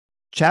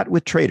Chat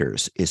with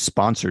Traders is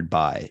sponsored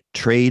by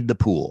Trade the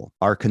Pool.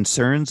 Are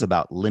concerns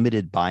about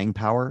limited buying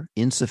power,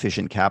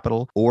 insufficient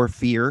capital, or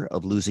fear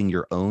of losing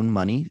your own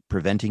money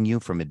preventing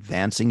you from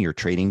advancing your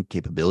trading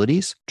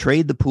capabilities?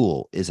 Trade the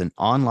Pool is an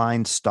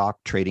online stock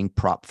trading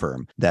prop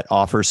firm that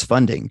offers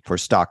funding for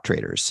stock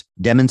traders.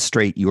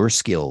 Demonstrate your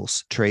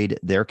skills, trade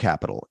their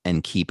capital,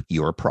 and keep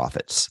your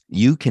profits.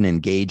 You can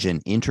engage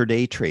in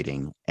intraday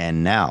trading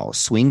and now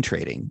swing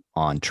trading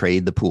on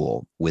Trade the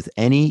Pool with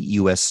any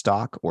U.S.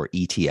 stock or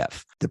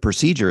ETF. The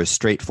procedure is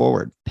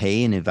straightforward.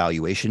 Pay an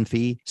evaluation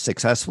fee,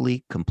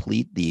 successfully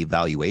complete the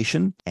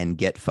evaluation, and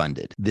get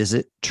funded.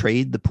 Visit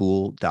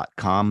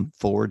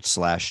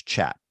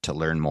tradethepool.com/chat to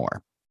learn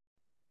more.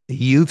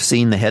 You've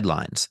seen the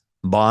headlines.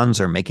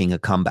 Bonds are making a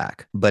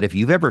comeback. But if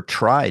you've ever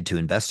tried to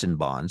invest in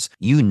bonds,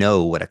 you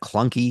know what a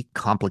clunky,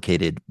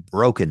 complicated,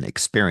 broken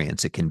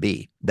experience it can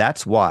be.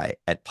 That's why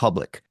at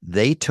Public,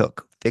 they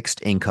took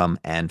fixed income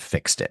and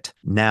fixed it.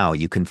 Now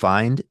you can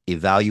find,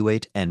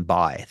 evaluate, and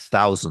buy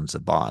thousands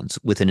of bonds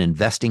with an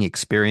investing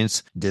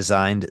experience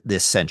designed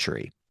this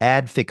century.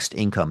 Add fixed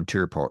income to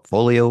your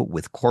portfolio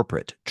with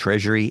corporate,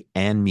 treasury,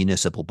 and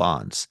municipal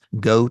bonds.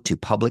 Go to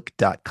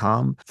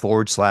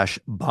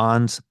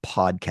public.com/bonds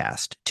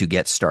podcast to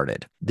get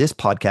started. This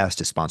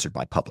podcast is sponsored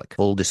by Public.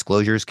 Full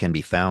disclosures can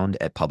be found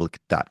at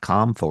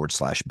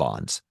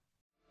public.com/bonds.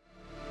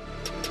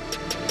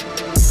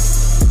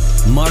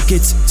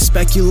 Markets,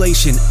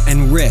 speculation,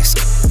 and risk.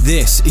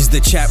 This is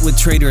the Chat with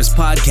Traders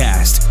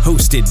podcast,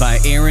 hosted by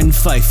Aaron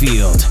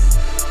Fifield.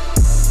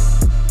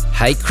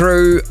 Hey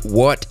crew,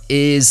 what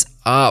is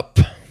up?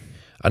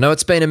 I know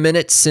it's been a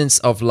minute since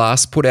I've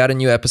last put out a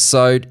new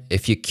episode.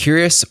 If you're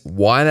curious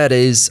why that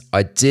is,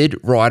 I did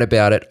write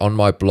about it on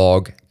my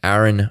blog,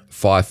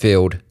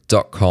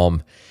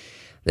 aaronfifield.com.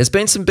 There's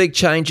been some big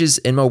changes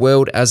in my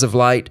world as of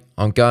late.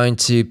 I'm going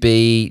to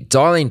be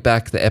dialing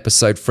back the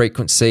episode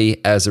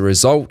frequency as a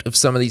result of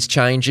some of these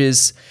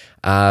changes.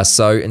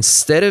 So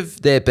instead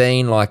of there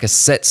being like a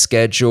set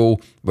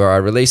schedule where I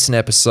release an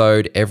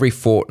episode every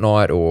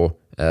fortnight or,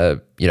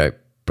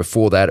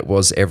 before that it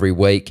was every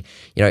week,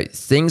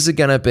 things are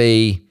going to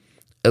be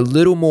a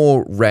little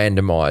more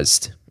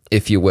randomized,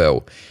 if you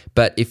will.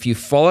 But if you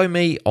follow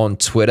me on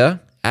Twitter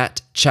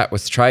at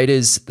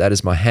chatwithtraders, that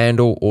is my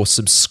handle, or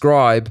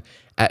subscribe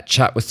at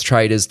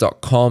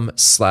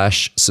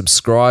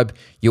chatwithtraders.com/subscribe,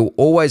 you'll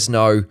always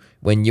know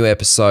when new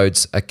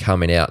episodes are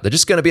coming out. They're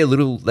just going to be a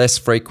little less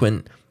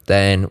frequent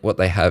than what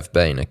they have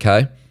been,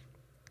 okay?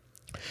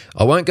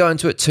 I won't go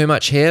into it too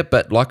much here,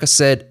 but like I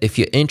said, if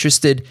you're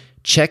interested,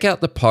 check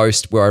out the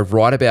post where I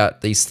write about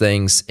these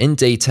things in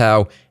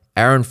detail,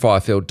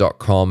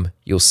 aaronfifield.com.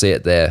 You'll see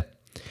it there.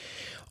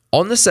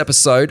 On this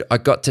episode, I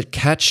got to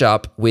catch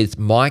up with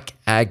Mike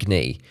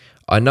Agnew.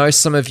 I know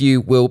some of you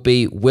will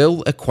be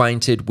well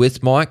acquainted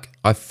with Mike.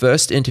 I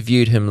first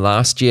interviewed him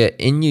last year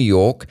in New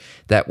York.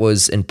 That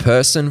was in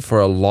person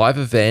for a live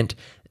event,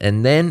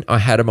 and then I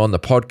had him on the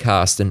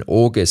podcast in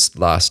August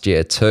last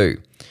year too.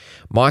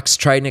 Mike's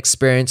trading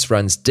experience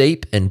runs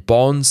deep in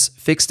bonds,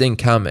 fixed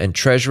income, and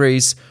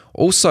treasuries,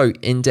 also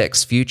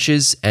index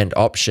futures and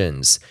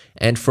options.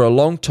 And for a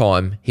long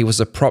time, he was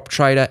a prop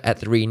trader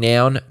at the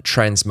renowned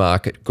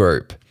Transmarket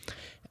Group.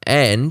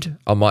 And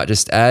I might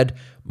just add,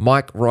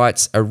 Mike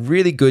writes a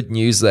really good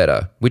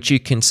newsletter, which you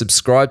can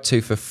subscribe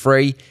to for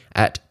free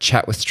at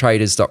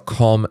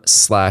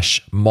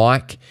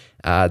chatwithtraders.com/Mike.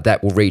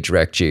 That will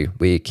redirect you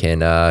where you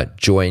can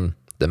join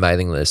the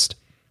mailing list.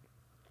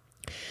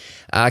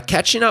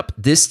 Catching up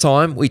this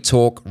time, we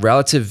talk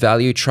relative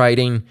value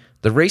trading,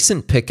 the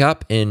recent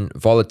pickup in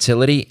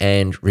volatility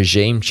and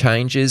regime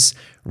changes,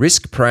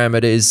 risk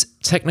parameters,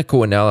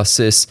 technical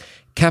analysis,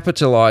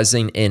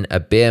 capitalizing in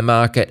a bear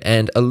market,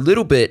 and a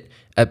little bit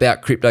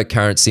about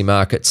cryptocurrency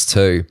markets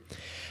too.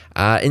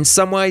 In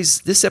some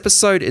ways, this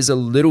episode is a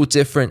little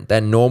different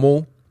than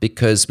normal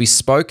because we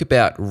spoke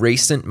about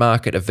recent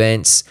market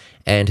events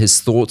and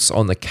his thoughts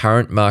on the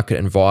current market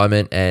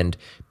environment and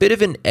a bit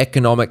of an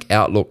economic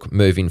outlook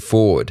moving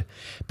forward.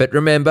 But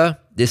remember,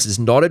 this is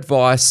not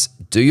advice.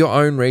 Do your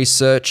own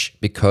research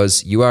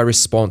because you are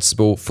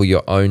responsible for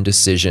your own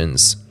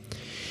decisions.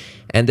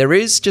 And there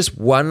is just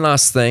one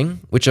last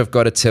thing which I've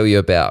got to tell you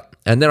about,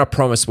 and then I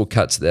promise we'll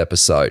cut to the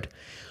episode.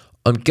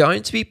 I'm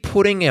going to be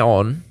putting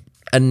on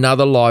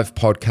another live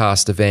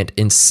podcast event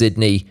in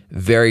Sydney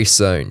very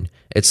soon.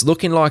 It's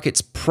looking like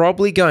it's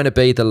probably going to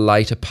be the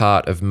later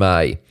part of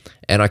May.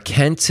 And I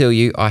can tell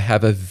you I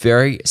have a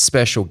very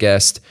special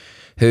guest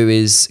who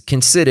is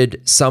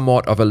considered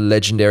somewhat of a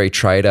legendary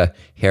trader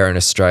here in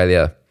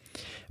Australia.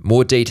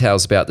 More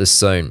details about this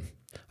soon.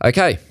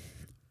 Okay,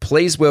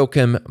 please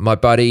welcome my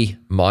buddy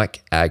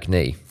Mike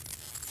Agnew.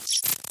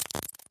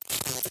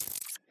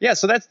 Yeah,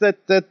 so that's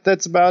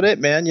about it,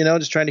 man.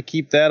 Just trying to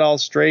keep that all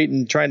straight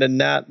and trying to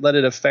not let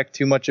it affect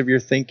too much of your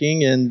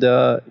thinking, and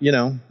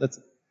that's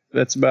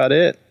about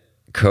it.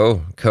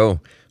 Cool.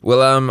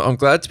 Well, I'm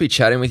glad to be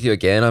chatting with you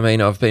again. I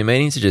mean, I've been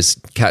meaning to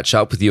just catch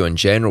up with you in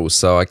general,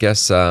 so I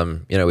guess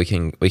we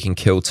can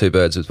kill two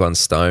birds with one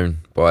stone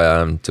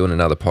by doing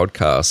another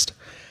podcast.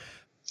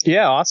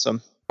 Yeah,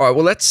 awesome. All right,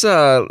 well,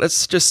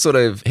 let's just sort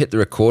of hit the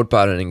record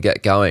button and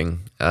get going.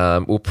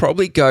 We'll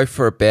probably go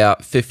for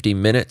about 50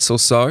 minutes or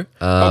so.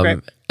 Okay.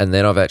 And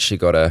then I've actually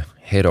got to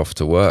head off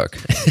to work,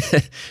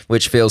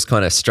 which feels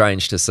kind of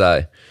strange to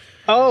say.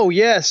 Oh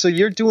yeah, so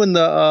you're doing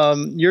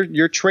the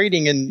you're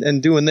trading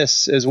and doing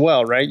this as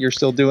well, right? You're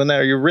still doing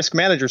that. Or you're a risk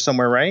manager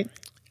somewhere, right?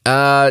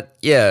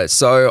 Yeah.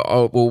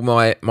 So,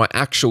 my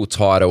actual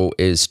title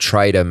is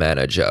trader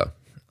manager.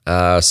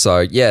 So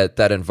yeah,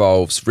 that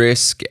involves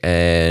risk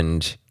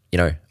and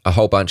a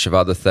whole bunch of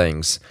other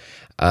things.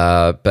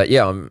 But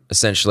yeah, I'm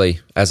essentially,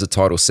 as the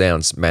title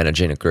sounds,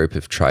 managing a group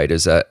of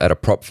traders at a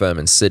prop firm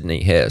in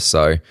Sydney here.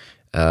 So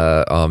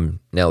I'm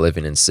now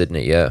living in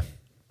Sydney. Yeah.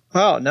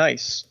 Oh,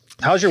 nice.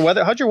 How's your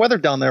weather? How's your weather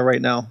down there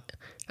right now?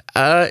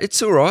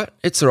 It's all right.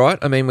 It's all right.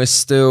 I mean, we're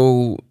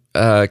still.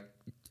 I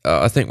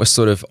think we're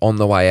sort of on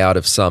the way out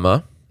of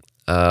summer,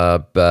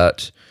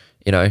 but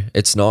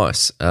it's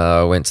nice.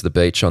 Went to the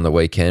beach on the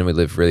weekend. We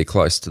live really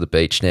close to the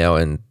beach now,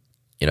 and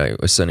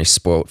we're certainly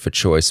spoilt for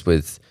choice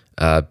with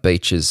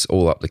beaches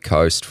all up the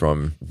coast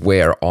from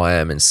where I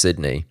am in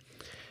Sydney.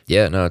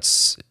 Yeah, no,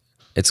 it's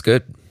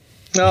good.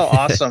 Oh,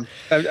 awesome.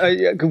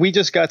 We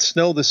just got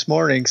snow this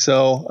morning,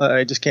 so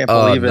I just can't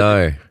believe it.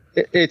 No.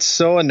 It's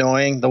so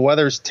annoying. The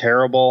weather's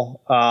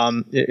terrible.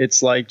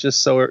 It's like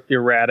just so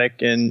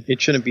erratic, and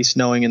it shouldn't be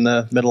snowing in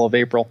the middle of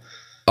April.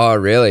 Oh,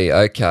 really?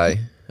 Okay.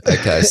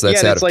 So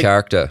that's out of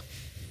character.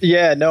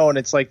 Yeah, no, and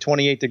it's like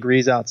 28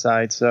 degrees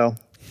outside, so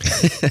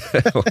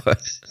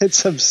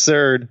it's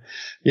absurd.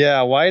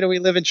 Yeah, why do we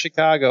live in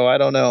Chicago? I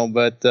don't know,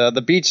 but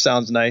the beach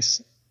sounds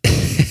nice.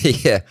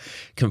 Yeah,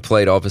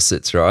 complete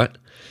opposites, right?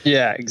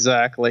 Yeah,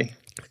 exactly.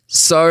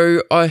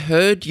 So I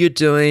heard you're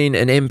doing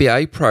an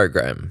MBA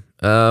program.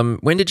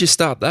 When did you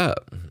start that?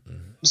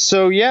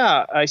 So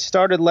yeah, I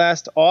started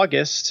last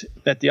August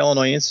at the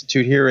Illinois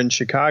Institute here in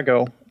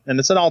Chicago, and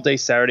it's an all-day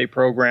Saturday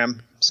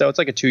program. So it's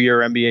like a 2-year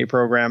MBA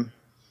program.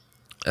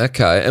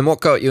 Okay, and what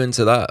got you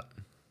into that?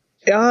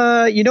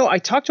 I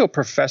talked to a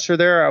professor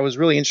there. I was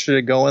really interested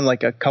in going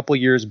like a couple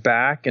years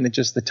back, and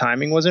the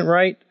timing wasn't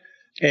right.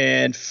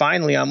 And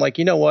finally, I'm like,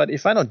 you know what?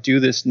 If I don't do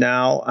this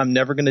now, I'm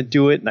never going to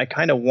do it. And I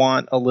kind of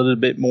want a little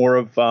bit more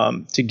of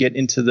to get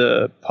into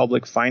the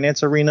public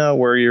finance arena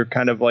where you're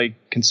kind of like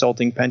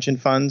consulting pension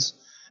funds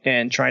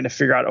and trying to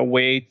figure out a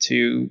way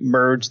to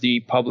merge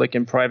the public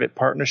and private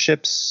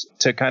partnerships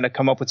to kind of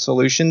come up with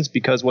solutions.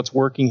 Because what's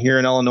working here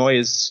in Illinois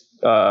is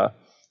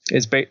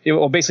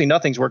basically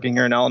nothing's working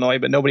here in Illinois,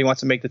 but nobody wants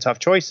to make the tough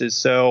choices.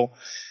 So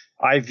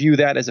I view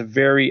that as a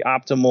very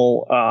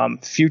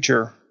optimal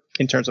future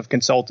in terms of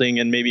consulting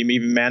and maybe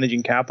even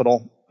managing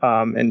capital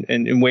and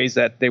in ways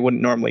that they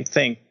wouldn't normally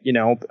think,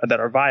 that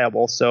are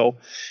viable. So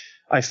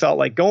I felt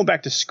like going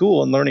back to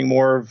school and learning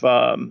more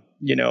of,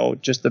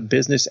 just the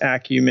business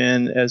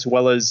acumen as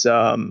well as,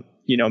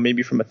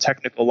 maybe from a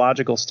technical,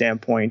 logical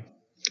standpoint,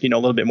 a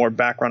little bit more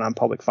background on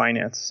public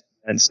finance.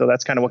 And so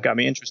that's kind of what got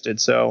me interested.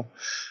 So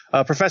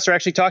a professor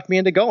actually talked me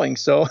into going.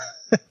 So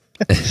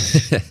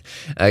okay.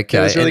 It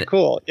was really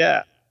cool.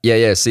 Yeah.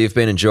 Yeah. So you've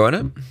been enjoying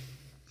it?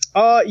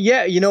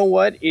 Yeah, you know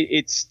what?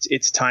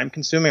 It's time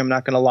consuming. I'm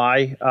not going to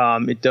lie.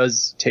 It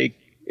does take,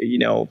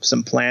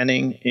 some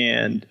planning,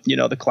 and,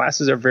 the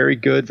classes are very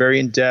good, very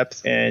in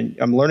depth, and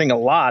I'm learning a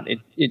lot.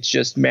 It's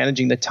just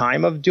managing the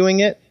time of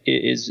doing it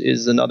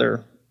is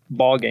another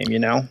ball game.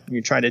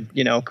 You're trying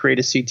to, create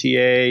a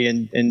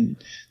CTA and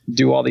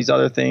do all these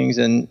other things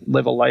and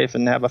live a life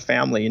and have a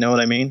family. You know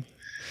what I mean?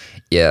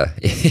 Yeah.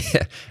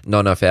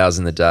 Not enough hours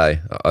in the day.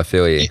 I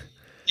feel you.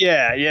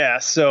 Yeah.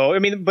 So, I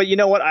mean, but you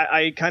know what?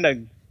 I kind of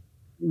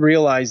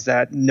realize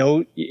that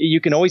you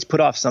can always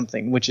put off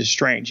something, which is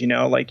strange,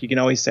 like you can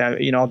always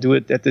say, I'll do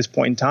it at this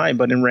point in time.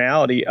 But in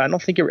reality, I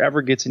don't think it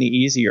ever gets any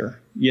easier,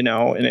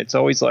 and it's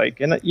always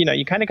like, and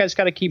you kind of just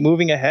got to keep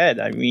moving ahead.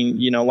 I mean,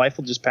 life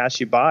will just pass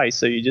you by.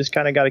 So you just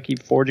kind of got to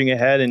keep forging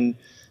ahead and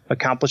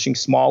accomplishing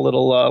small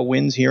little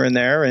wins here and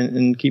there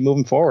and keep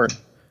moving forward.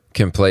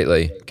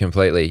 Completely.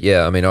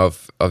 Yeah. I mean,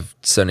 I've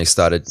certainly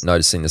started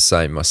noticing the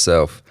same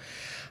myself.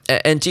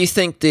 And do you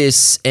think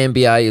this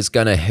MBA is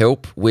going to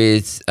help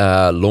with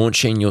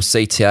launching your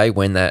CTA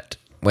when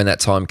that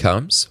time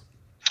comes?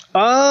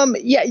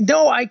 Yeah,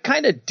 no, I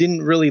kind of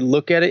didn't really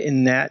look at it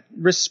in that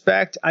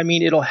respect. I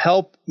mean, it'll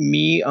help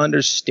me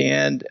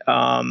understand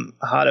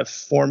how to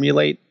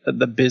formulate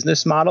the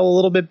business model a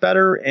little bit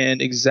better and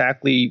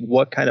exactly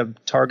what kind of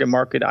target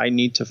market I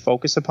need to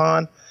focus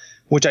upon,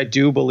 which I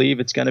do believe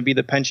it's going to be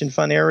the pension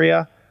fund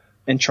area.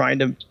 And trying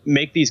to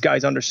make these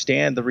guys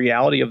understand the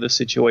reality of the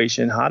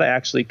situation, how to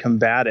actually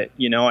combat it.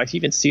 I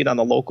even see it on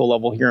the local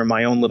level here in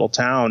my own little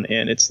town.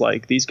 And it's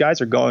like these guys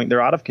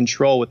they're out of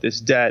control with this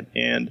debt.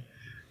 And,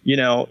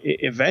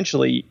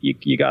 eventually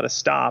you got to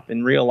stop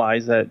and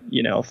realize that,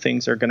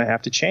 things are going to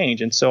have to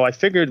change. And so I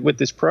figured with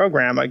this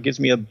program, it gives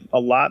me a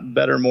lot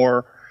better,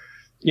 more,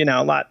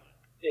 a lot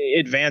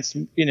advanced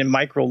in a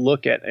micro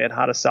look at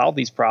how to solve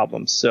these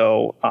problems.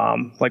 So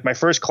like my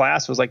first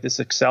class was like this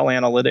Excel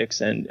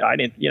analytics, and I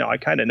didn't, I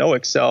kind of know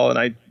Excel, and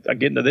I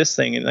get into this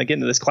thing and I get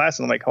into this class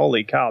and I'm like,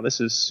 holy cow,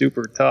 this is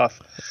super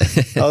tough.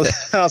 I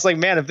was like,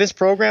 man, if this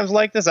program's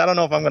like this, I don't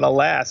know if I'm going to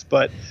last.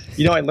 But,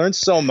 I learned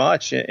so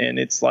much, and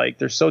it's like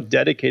they're so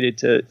dedicated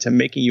to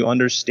making you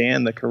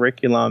understand the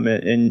curriculum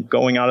and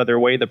going out of their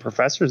way, the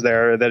professors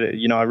there, that,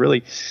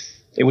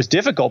 it was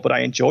difficult, but I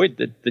enjoyed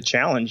the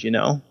challenge,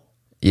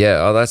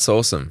 Yeah, oh, that's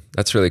awesome.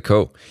 That's really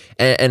cool.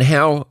 And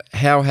how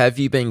have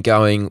you been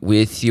going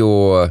with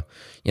your,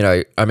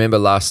 I remember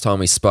last time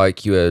we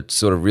spoke, you were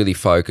sort of really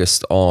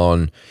focused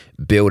on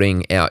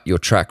building out your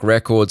track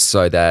record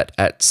so that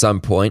at some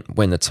point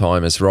when the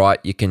time is right,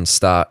 you can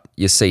start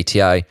your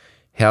CTA.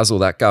 How's all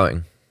that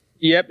going?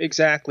 Yep,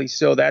 exactly.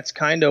 So that's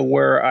kind of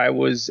where I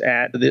was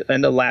at the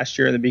end of last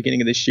year and the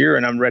beginning of this year,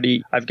 and I'm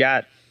ready. I've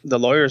got the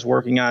lawyers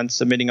working on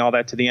submitting all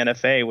that to the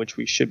NFA, which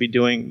we should be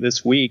doing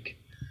this week.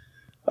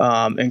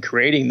 And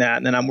creating that.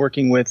 And then I'm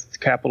working with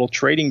Capital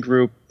Trading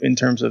Group in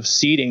terms of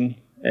seeding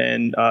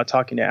and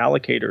talking to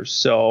allocators.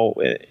 So,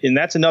 and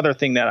that's another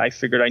thing that I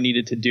figured I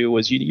needed to do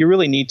was you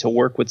really need to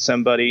work with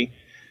somebody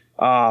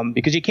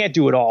because you can't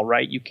do it all,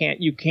 right? You can't,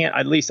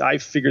 at least I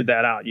figured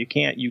that out. You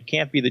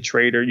can't be the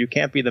trader, you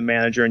can't be the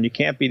manager, and you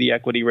can't be the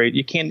equity rate.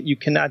 You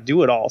cannot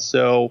do it all.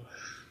 So,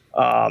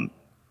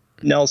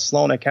 Nell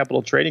Sloan at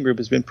Capital Trading Group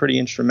has been pretty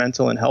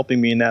instrumental in helping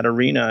me in that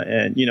arena,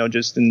 and,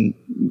 just in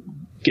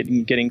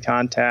getting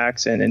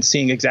contacts and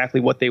seeing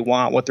exactly what they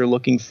want, what they're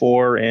looking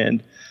for.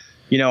 And,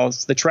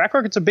 the track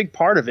record's a big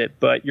part of it,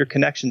 but your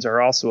connections are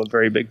also a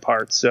very big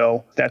part.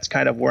 So that's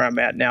kind of where I'm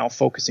at now,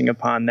 focusing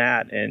upon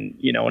that. And,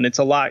 and it's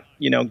a lot,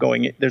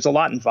 there's a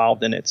lot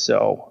involved in it.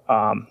 So,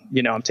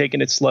 I'm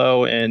taking it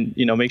slow and,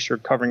 make sure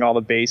covering all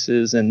the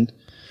bases, and,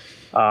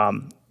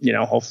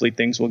 hopefully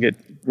things will get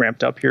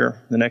ramped up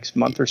here the next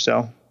month or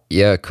so.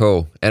 Yeah,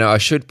 cool. And I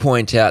should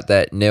point out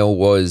that Nell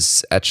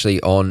was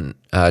actually on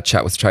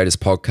Chat with Traders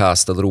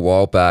podcast a little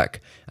while back.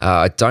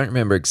 I don't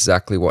remember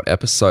exactly what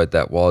episode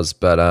that was,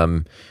 but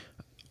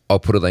I'll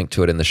put a link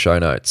to it in the show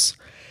notes.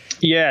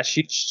 Yeah,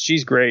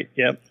 she's great.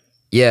 Yep.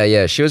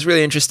 Yeah. She was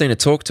really interesting to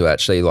talk to,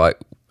 actually. Like,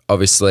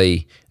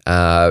 obviously,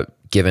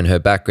 given her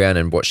background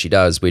and what she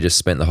does, we just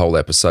spent the whole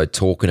episode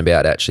talking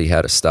about actually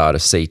how to start a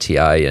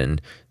CTA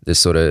and the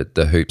sort of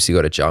the hoops you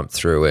got to jump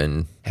through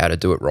and how to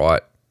do it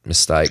right.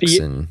 Mistakes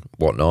and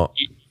whatnot.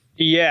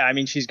 Yeah, I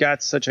mean, she's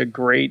got such a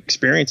great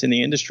experience in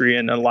the industry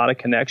and a lot of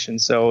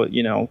connections. So,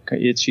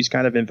 she's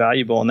kind of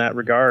invaluable in that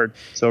regard.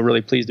 So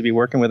really pleased to be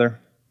working with her.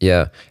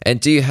 Yeah. And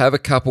do you have a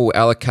couple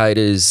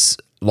allocators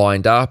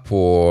lined up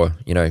or,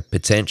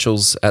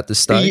 potentials at this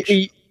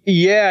stage?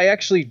 Yeah, I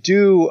actually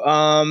do.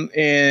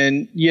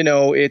 And,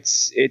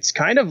 it's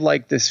kind of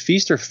like this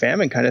feast or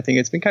famine kind of thing.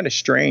 It's been kind of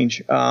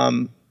strange.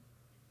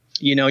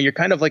 You're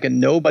kind of like a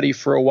nobody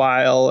for a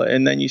while,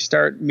 and then you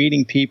start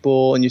meeting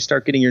people and you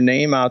start getting your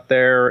name out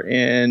there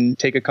and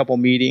take a couple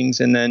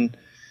meetings, and then,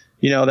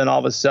 then all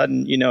of a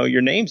sudden,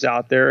 your name's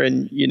out there,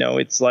 and,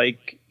 it's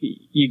like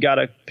you got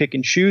to pick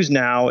and choose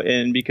now.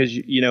 And because,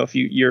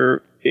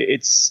 if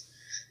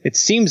it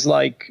seems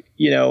like,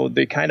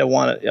 they kind of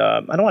want to,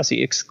 I don't want to say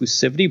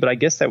exclusivity, but I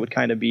guess that would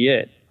kind of be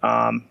it.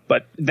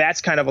 But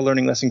that's kind of a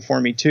learning lesson for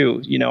me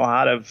too,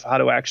 how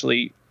to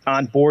actually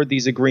onboard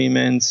these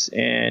agreements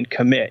and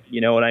commit,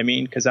 you know what I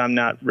mean? Because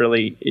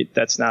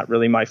that's not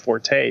really my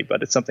forte,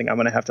 but it's something I'm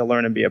going to have to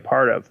learn and be a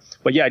part of.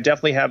 But yeah, I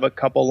definitely have a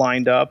couple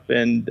lined up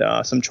and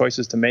some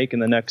choices to make in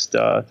the next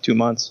 2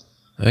 months.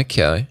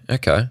 Okay.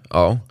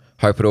 Oh,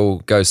 hope it all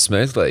goes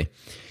smoothly.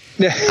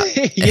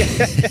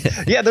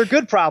 Yeah, they're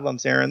good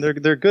problems, Aaron.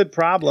 They're good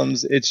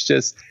problems. It's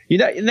just,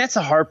 and that's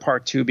the hard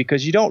part too,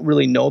 because you don't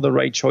really know the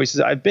right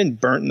choices. I've been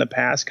burnt in the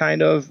past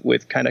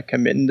with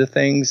committing to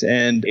things,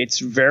 and it's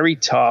very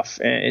tough,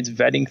 and it's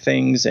vetting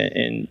things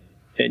and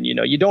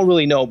you don't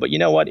really know, but you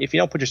know what? If you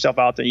don't put yourself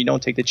out there, you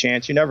don't take the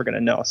chance, you're never going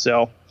to know.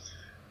 So,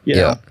 you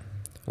know.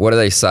 What do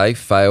they say?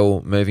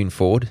 Fail moving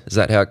forward. Is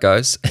that how it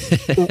goes?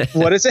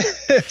 What is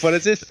it? What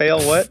is it? Fail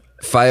what?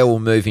 Fail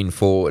moving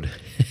forward.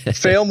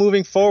 Fail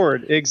moving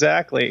forward.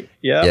 Exactly.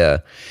 Yeah. Yeah.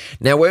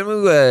 Now, when we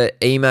were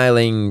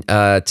emailing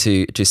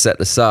to set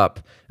this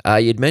up,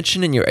 you'd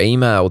mentioned in your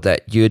email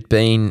that you'd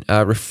been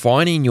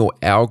refining your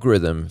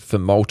algorithm for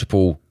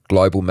multiple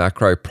global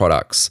macro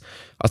products.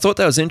 I thought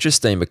that was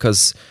interesting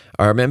because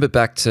I remember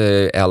back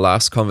to our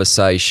last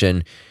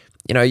conversation,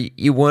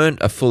 you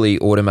weren't a fully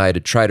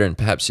automated trader, and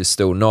perhaps you're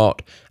still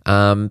not.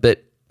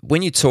 But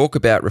when you talk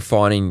about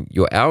refining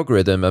your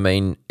algorithm, I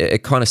mean,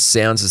 it kind of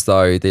sounds as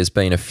though there's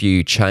been a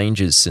few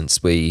changes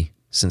since we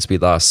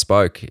last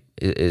spoke.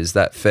 Is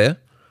that fair?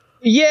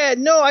 Yeah,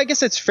 no, I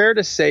guess it's fair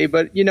to say,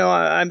 but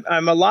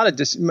I'm a lot of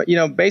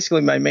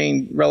basically my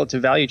main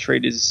relative value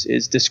trade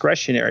is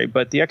discretionary,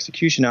 but the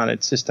execution on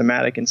it's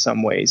systematic in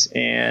some ways.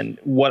 And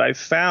what I've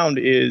found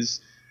is,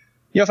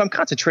 if I'm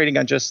concentrating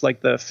on just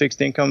like the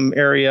fixed income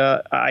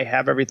area, I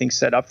have everything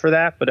set up for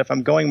that. But if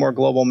I'm going more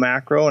global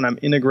macro and I'm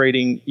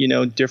integrating,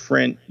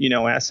 different,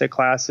 asset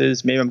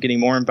classes, maybe I'm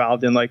getting more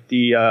involved in like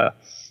the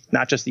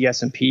not just the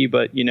S&P,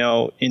 but,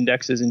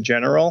 indexes in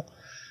general,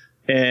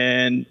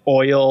 and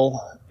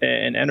oil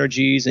and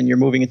energies, and you're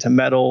moving into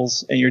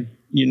metals, and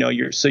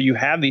so you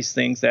have these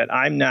things that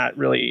I'm not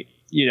really,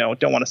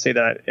 don't want to say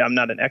that I'm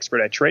not an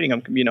expert at trading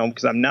them,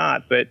 because I'm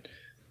not, but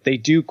they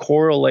do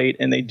correlate,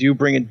 and they do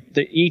bring in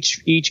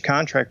each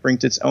contract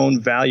brings its own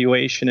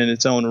valuation and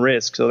its own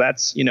risk. So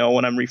that's,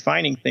 when I'm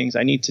refining things,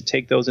 I need to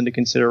take those into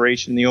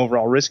consideration in the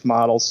overall risk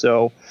model.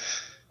 So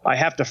I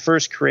have to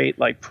first create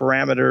like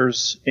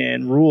parameters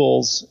and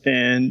rules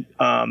and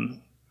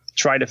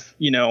try to,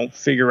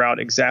 figure out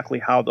exactly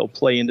how they'll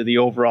play into the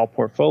overall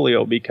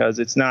portfolio, because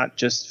it's not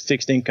just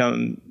fixed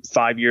income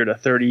 5-year to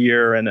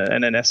 30-year and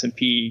an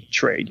S&P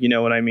trade. You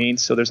know what I mean?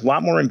 So there's a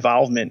lot more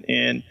involvement.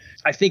 And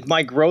I think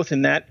my growth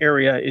in that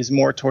area is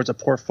more towards a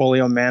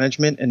portfolio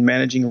management and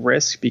managing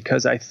risk,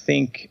 because I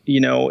think,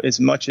 as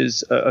much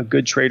as a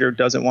good trader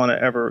doesn't want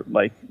to ever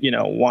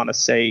want to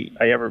say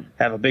I ever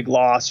have a big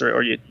loss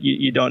or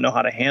you don't know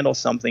how to handle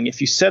something.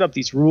 If you set up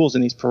these rules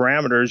and these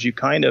parameters, you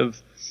kind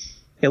of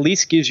at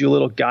least gives you a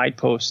little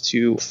guidepost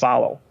to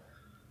follow.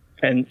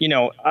 And,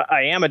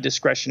 I am a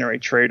discretionary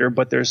trader,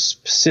 but there's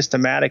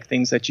systematic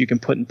things that you can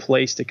put in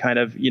place to kind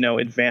of,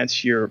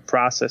 advance your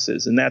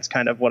processes. And that's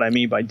kind of what I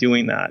mean by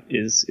doing that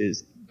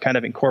is kind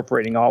of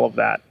incorporating all of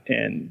that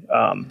and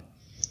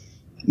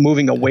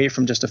moving away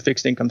from just a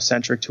fixed income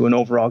centric to an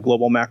overall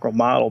global macro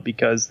model,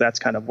 because that's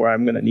kind of where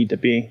I'm going to need to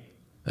be.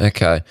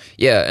 Okay.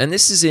 Yeah. And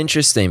this is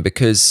interesting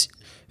because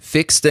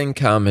fixed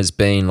income has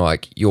been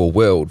like your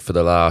world for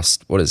the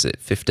last,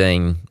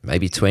 15,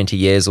 maybe 20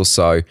 years or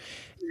so.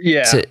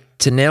 Yeah.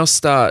 To now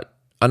start,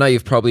 I know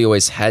you've probably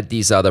always had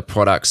these other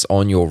products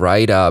on your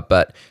radar,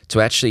 but to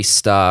actually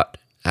start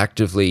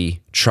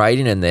actively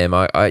trading in them,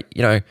 I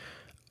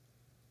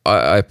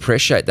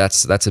appreciate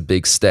that's a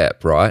big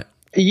step, right?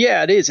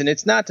 Yeah, it is. And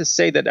it's not to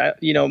say that,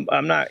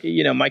 I'm not,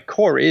 my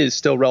core is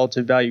still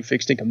relative value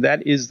fixed income.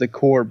 That is the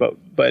core,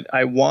 but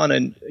I want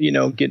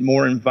to, get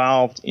more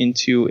involved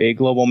into a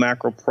global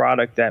macro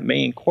product that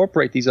may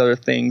incorporate these other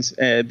things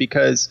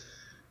because,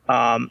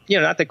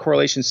 not that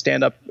correlations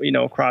stand up,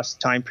 across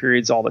time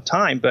periods all the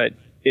time, but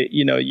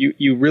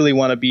you really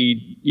want to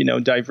be,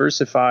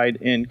 diversified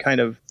and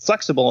kind of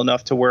flexible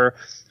enough to where,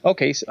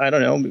 okay, so I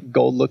don't know,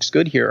 gold looks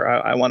good here.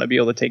 I want to be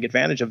able to take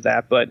advantage of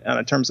that. But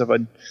in terms of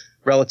a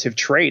relative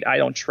trade, I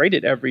don't trade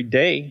it every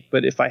day.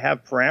 But if I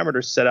have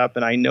parameters set up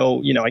and I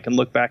know, I can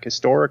look back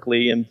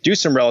historically and do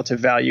some relative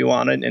value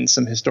on it and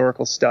some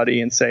historical study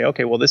and say,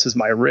 okay, well, this is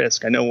my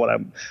risk. I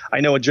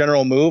know a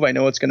general move. I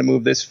know it's going to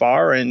move this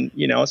far, and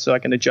so I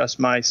can adjust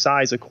my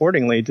size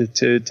accordingly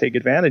to take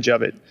advantage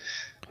of it.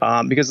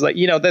 Because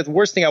the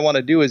worst thing I want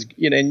to do is,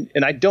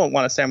 and I don't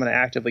want to say I'm going to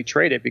actively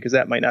trade it, because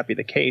that might not be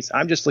the case.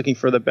 I'm just looking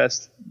for the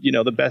best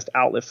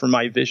outlet for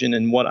my vision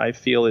and what I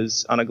feel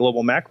is on a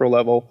global macro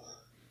level,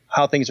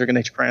 how things are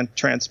going to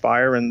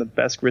transpire and the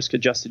best risk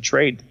adjusted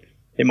trade.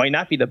 It might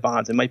not be the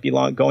bonds. It might be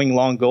going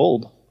long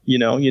gold. You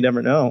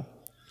never know.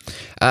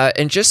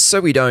 And just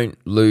so we don't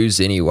lose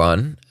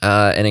anyone,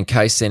 and in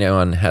case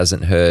anyone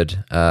hasn't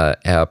heard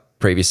our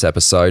previous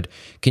episode,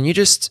 can you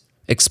just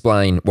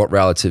explain what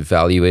relative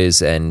value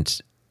is and,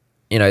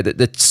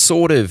 the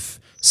sort of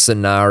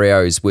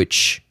scenarios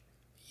which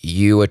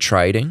you are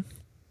trading?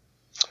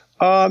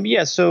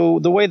 Yeah. So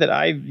the way that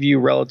I view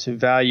relative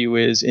value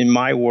is, in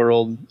my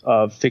world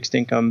of fixed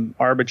income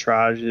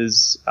arbitrage,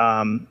 is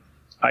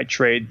I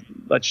trade,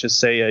 let's just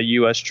say, a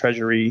U.S.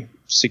 Treasury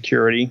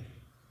security,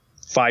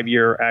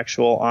 5-year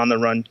actual on the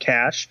run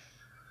cash,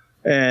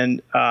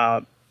 and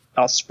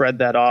I'll spread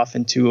that off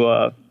into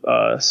a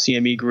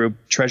CME Group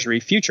Treasury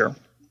future.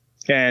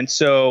 And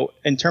so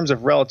in terms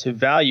of relative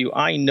value,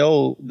 I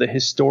know the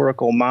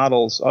historical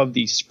models of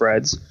these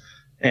spreads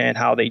and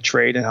how they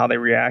trade and how they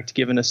react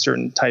given a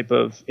certain type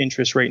of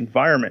interest rate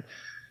environment.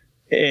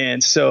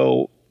 And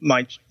so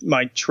my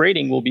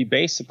trading will be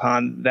based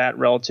upon that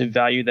relative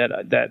value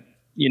that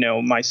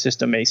my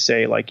system may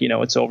say, like,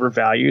 it's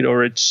overvalued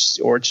or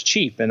it's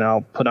cheap, and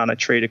I'll put on a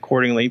trade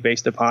accordingly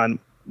based upon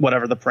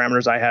whatever the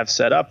parameters I have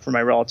set up for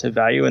my relative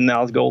value, and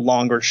I'll go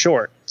long or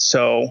short.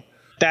 So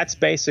that's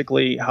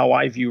basically how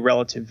I view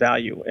relative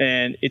value.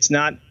 And it's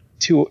not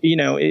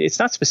it's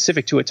not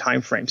specific to a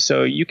time frame.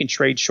 So you can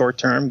trade short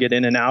term, get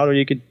in and out, or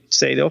you could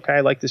say, okay,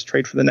 I like this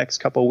trade for the next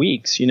couple of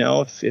weeks.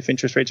 If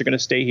interest rates are going to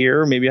stay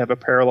here, maybe have a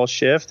parallel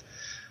shift,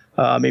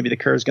 maybe the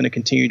curve is going to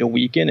continue to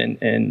weaken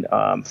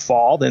and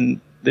fall, then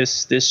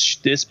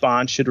this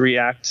bond should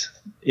react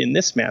in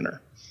this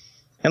manner.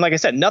 And like I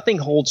said, nothing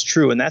holds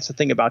true. And that's the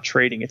thing about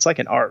trading. It's like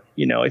an art.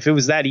 If it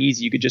was that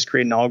easy, you could just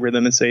create an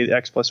algorithm and say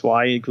X plus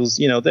Y equals,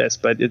 this,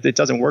 but it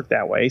doesn't work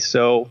that way.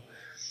 So,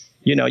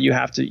 you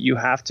have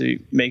to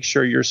make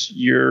sure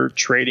your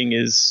trading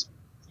is,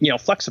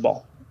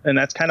 flexible. And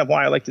that's kind of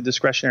why I like the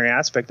discretionary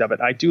aspect of it.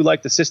 I do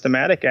like the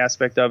systematic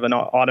aspect of an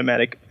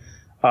automatic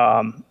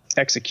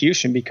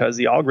execution, because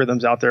the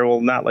algorithms out there will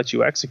not let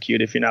you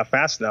execute if you're not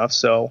fast enough.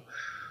 So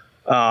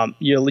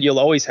you'll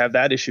always have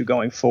that issue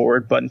going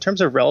forward. But in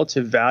terms of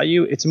relative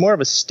value, it's more of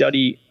a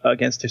study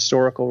against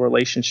historical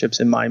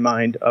relationships in my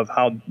mind of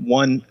how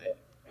one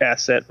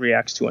asset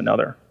reacts to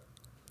another.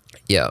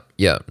 Yeah.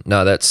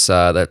 No, that's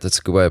a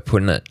good way of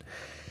putting it.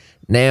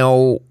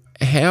 Now,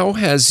 how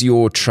has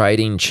your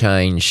trading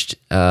changed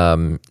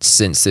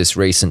since this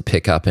recent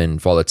pickup in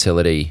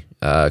volatility,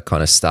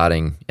 kind of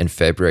starting in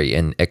February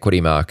in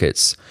equity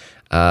markets?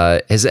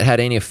 Has it had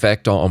any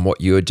effect on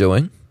what you're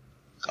doing?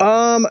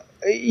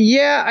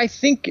 Yeah, I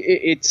think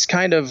it's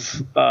kind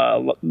of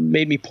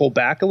made me pull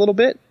back a little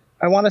bit,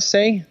 I want to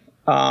say.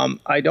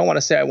 I don't want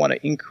to say I want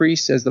to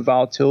increase as the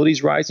volatility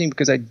is rising,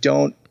 because I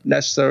don't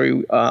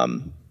necessarily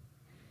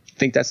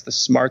think that's the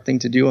smart thing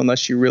to do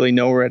unless you really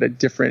know we're at a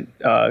different,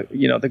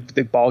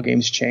 the ball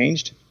game's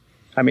changed.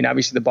 I mean,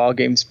 obviously the ball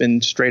game's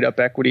been straight up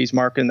equities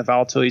market, and the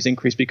volatility's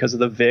increased because of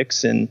the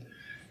VIX and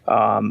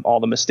all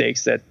the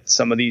mistakes that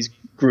some of these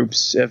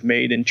groups have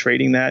made in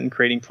trading that and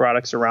creating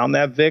products around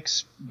that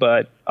VIX.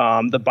 But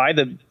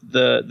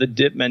the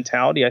dip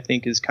mentality, I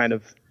think, is kind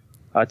of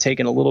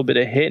taken a little bit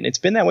of hit, and it's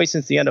been that way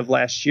since the end of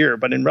last year.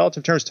 But in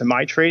relative terms to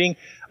my trading,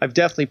 I've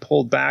definitely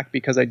pulled back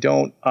because I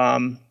don't,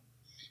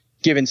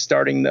 given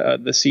starting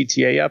the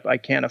CTA up, I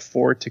can't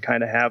afford to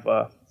kind of have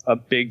a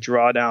big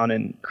drawdown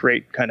and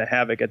create kind of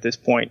havoc at this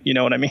point. You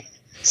know what I mean?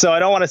 So I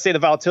don't want to say the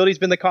volatility's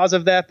been the cause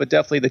of that, but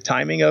definitely the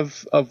timing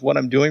of what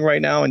I'm doing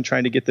right now and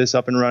trying to get this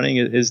up and running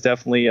is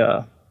definitely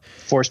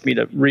forced me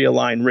to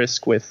realign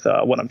risk with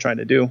what I'm trying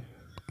to do.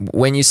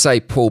 When you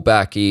say pull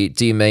back, do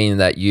you mean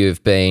that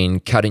you've been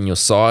cutting your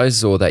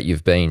size or that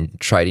you've been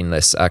trading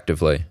less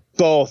actively?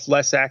 Both,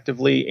 less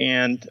actively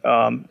and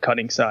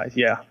cutting size.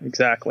 Yeah,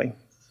 exactly.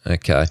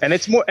 Okay. And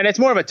it's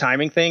more of a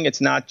timing thing.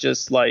 It's not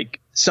just like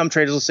some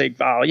traders will say,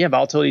 "Oh, yeah,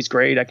 volatility is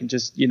great. I can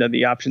just,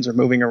 the options are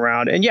moving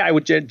around." And yeah, I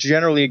would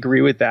generally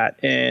agree with that.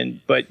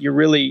 But you're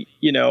really,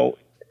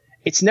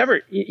 it's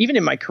never, even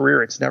in my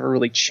career, it's never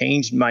really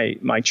changed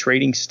my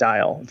trading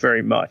style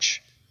very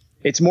much.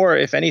 It's more,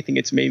 if anything,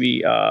 it's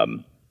maybe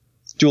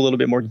do a little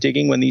bit more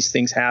digging when these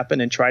things happen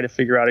and try to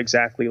figure out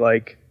exactly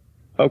like,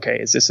 okay,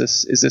 is this a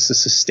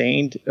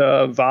sustained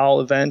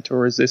vol event,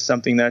 or is this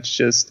something that's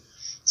just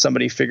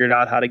somebody figured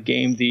out how to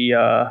game the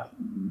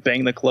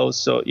bang the close,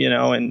 so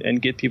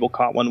and get people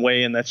caught one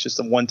way, and that's just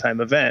a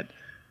one-time event,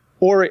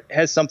 or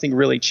has something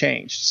really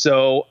changed?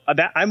 So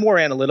that I'm more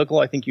analytical.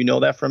 I think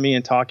that from me,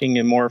 and talking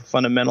and more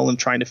fundamental and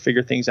trying to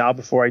figure things out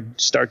before I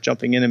start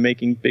jumping in and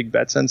making big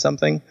bets on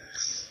something.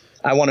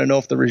 I want to know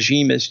if the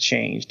regime has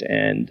changed,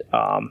 and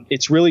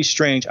it's really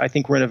strange. I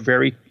think we're in a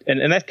very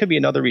and that could be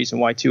another reason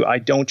why too. I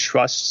don't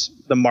trust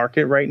the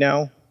market right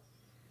now.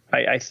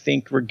 I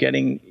think we're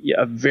getting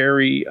a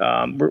very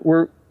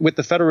we're with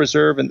the Federal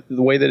Reserve and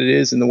the way that it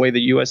is and the way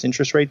the U.S.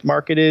 interest rate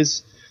market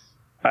is.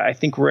 I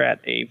think we're at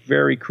a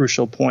very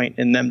crucial point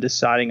in them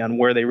deciding on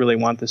where they really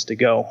want this to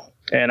go.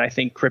 And I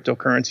think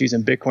cryptocurrencies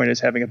and Bitcoin is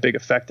having a big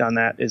effect on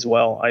that as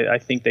well. I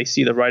think they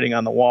see the writing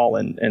on the wall,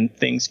 and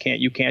things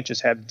you can't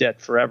just have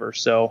debt forever.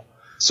 So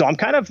I'm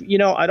kind of,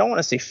 I don't want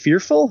to say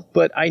fearful,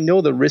 but I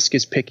know the risk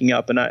is picking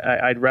up, and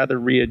I'd rather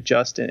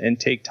readjust and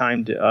take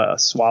time to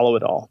swallow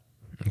it all.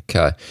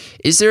 Okay.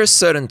 Is there a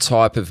certain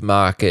type of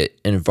market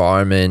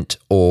environment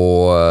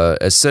or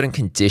a certain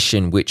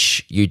condition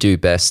which you do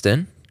best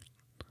in?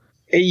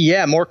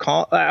 Yeah, more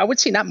calm. I would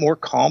say not more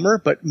calmer,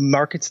 but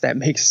markets that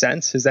make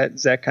sense. Is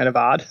that kind of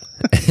odd?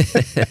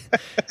 Okay.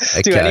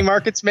 Do any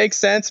markets make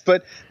sense?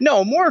 But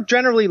no, more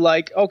generally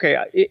like, okay,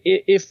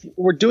 if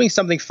we're doing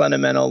something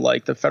fundamental,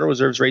 like the Federal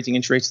Reserve's raising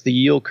interest rates, the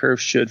yield curve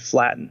should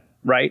flatten,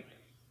 right?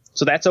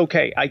 So that's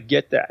okay. I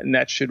get that. And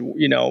that should,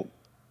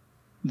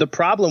 the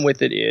problem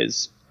with it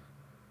is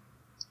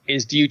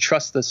do you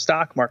trust the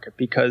stock market?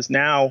 Because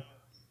now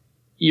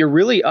you're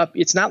really up.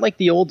 It's not like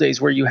the old days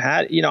where you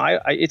had,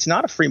 it's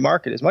not a free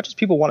market as much as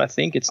people want to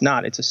think it's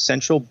not. It's a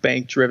central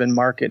bank driven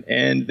market.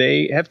 And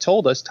they have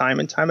told us time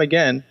and time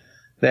again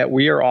that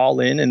we are all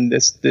in, and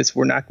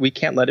we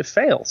can't let it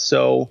fail.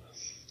 So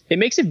it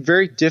makes it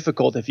very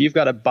difficult if you've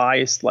got a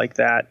bias like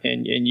that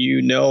and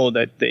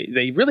that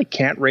they really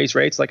can't raise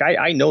rates. Like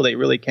I know they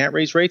really can't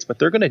raise rates, but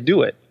they're going to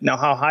do it. Now,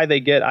 how high they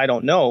get, I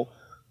don't know.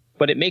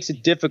 But it makes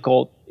it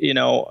difficult,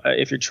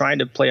 if you're trying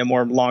to play a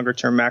more longer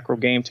term macro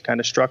game to kind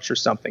of structure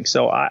something.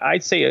 So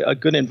I'd say a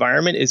good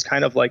environment is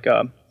kind of like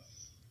a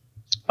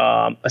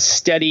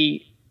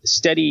steady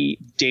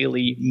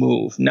daily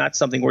move, not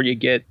something where you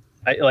get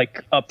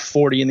like up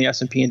 40 in the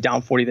S&P and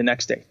down 40 the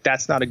next day.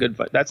 That's not a good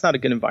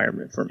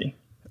environment for me.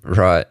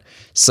 Right.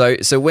 So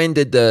when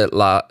did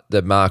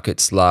the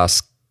markets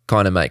last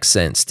kind of make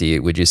sense to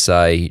you? Would you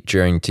say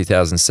during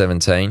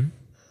 2017?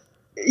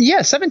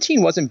 Yeah,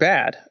 17 wasn't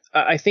bad.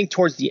 I think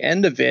towards the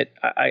end of it,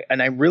 I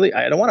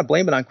don't want to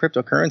blame it on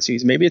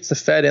cryptocurrencies. Maybe it's the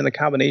Fed and the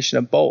combination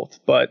of both.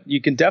 But you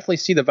can definitely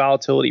see the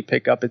volatility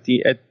pick up at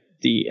the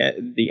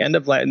end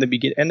of last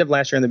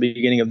year and the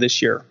beginning of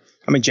this year.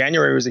 I mean,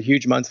 January was a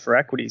huge month for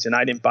equities, and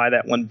I didn't buy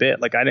that one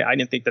bit. Like I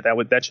didn't think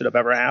that should have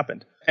ever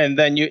happened. And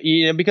then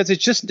because it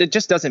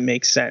just doesn't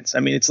make sense.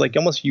 I mean, it's like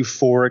almost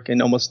euphoric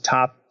and almost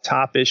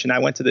top-ish. And I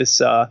went to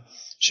this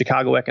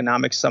Chicago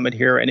Economics Summit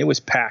here, and it was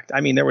packed.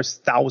 I mean, there was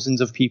thousands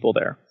of people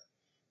there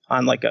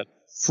on like a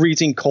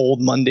freezing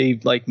cold Monday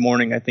like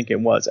morning, I think it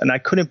was, and I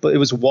couldn't. But it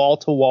was wall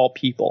to wall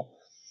people,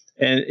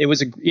 and it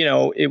was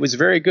it was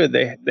very good.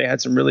 They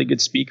had some really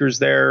good speakers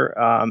there,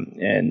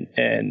 and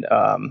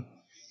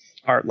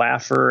Art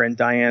Laffer and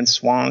Diane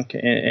Swank,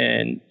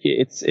 and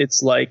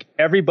it's like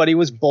everybody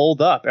was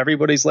bowled up.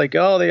 Everybody's like,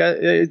 oh, they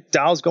got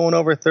Dow's going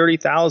over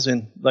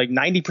 30,000, like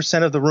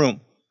 90% of the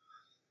room,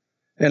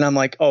 and I'm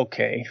like,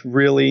 okay,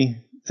 really.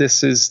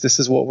 This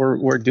is what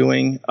we're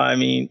doing. I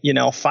mean,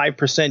 5%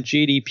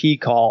 GDP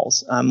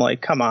calls. I'm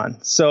like, come on.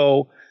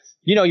 So,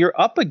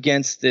 you're up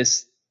against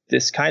this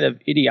kind of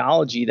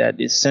ideology that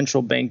is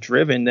central bank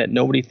driven, that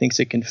nobody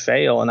thinks it can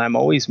fail. And I'm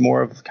always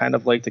more of kind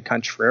of like the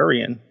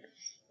contrarian,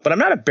 but I'm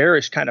not a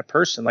bearish kind of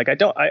person. Like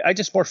I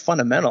just more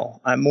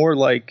fundamental. I'm more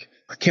like,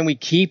 can we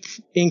keep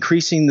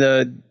increasing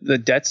the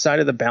debt side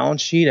of the balance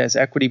sheet as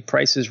equity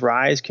prices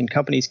rise? Can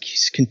companies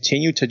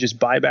continue to just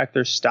buy back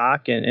their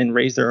stock and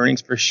raise their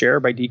earnings per share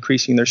by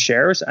decreasing their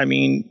shares? I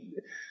mean,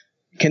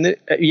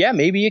 yeah,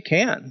 maybe it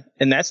can.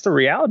 And that's the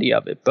reality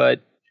of it.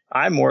 But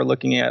I'm more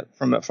looking at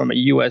from a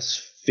U.S.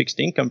 fixed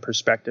income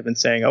perspective and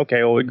saying,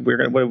 okay, well,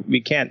 we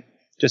can't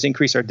just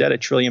increase our debt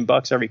 $1 trillion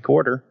every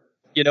quarter.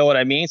 You know what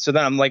I mean? So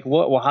then I'm like,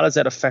 well, how does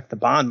that affect the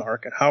bond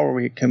market? How are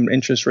we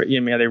interest rate?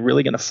 Are they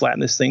really going to flatten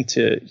this thing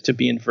to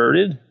be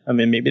inverted? I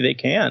mean, maybe they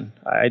can.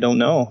 I don't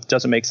know. It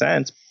doesn't make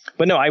sense.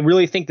 But no, I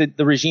really think that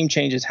the regime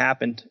change has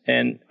happened.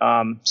 And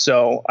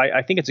so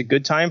I think it's a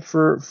good time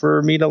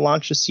for me to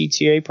launch a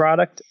CTA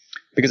product,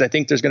 because I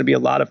think there's going to be a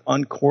lot of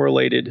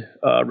uncorrelated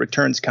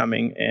returns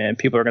coming, and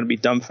people are going to be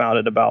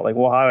dumbfounded about like,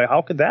 well,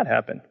 how could that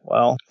happen?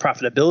 Well,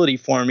 profitability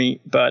for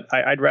me, but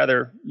I'd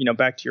rather,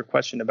 back to your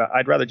question about,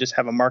 I'd rather just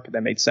have a market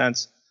that made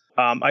sense.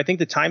 I think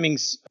the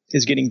timings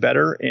is getting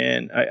better,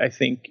 and I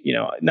think,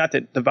 not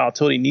that the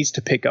volatility needs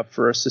to pick up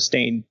for a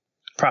sustained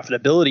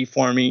profitability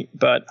for me,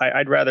 but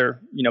I'd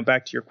rather,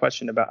 back to your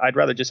question about, I'd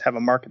rather just have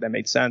a market that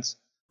made sense.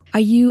 Are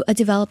you a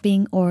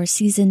developing or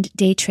seasoned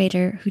day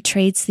trader who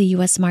trades the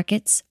U.S.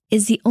 markets?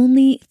 Is the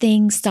only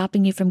thing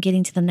stopping you from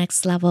getting to the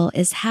next level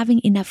is having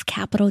enough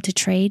capital to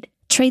trade?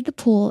 Trade the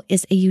Pool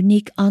is a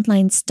unique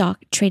online stock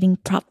trading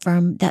prop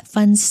firm that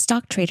funds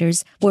stock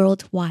traders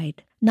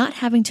worldwide. Not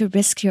having to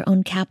risk your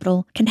own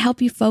capital can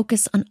help you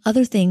focus on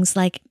other things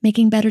like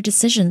making better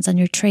decisions on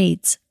your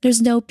trades.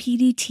 There's no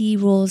PDT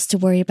rules to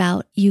worry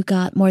about. You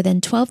got more than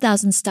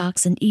 12,000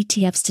 stocks and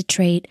ETFs to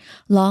trade,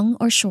 long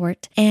or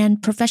short,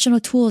 and professional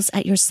tools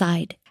at your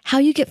side. How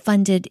you get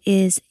funded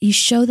is you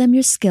show them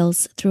your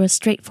skills through a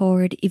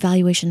straightforward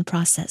evaluation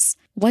process.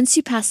 Once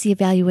you pass the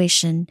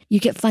evaluation,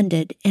 you get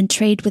funded and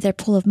trade with their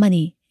pool of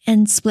money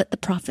and split the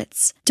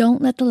profits.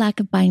 Don't let the lack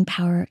of buying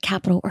power,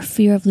 capital, or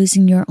fear of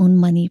losing your own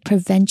money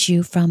prevent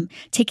you from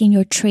taking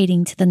your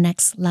trading to the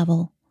next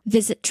level.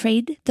 Visit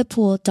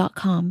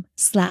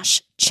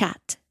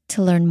tradethepool.com/chat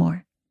to learn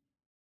more.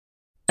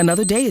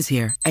 Another day is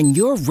here, and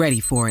you're ready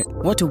for it.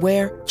 What to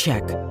wear?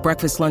 Check.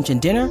 Breakfast, lunch, and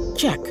dinner?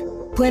 Check.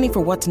 Planning for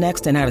what's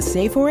next and how to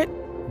save for it?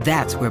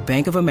 That's where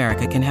Bank of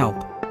America can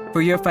help.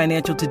 For your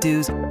financial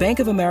to-dos, Bank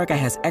of America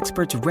has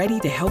experts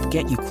ready to help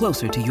get you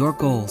closer to your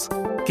goals.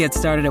 Get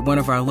started at one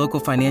of our local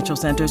financial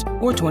centers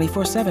or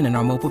 24/7 in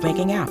our mobile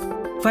banking app.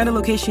 Find a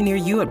location near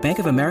you at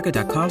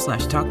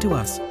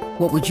bankofamerica.com/talktous.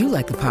 What would you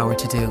like the power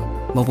to do?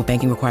 Mobile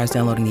banking requires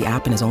downloading the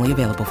app and is only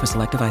available for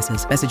select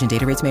devices. Message and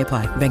data rates may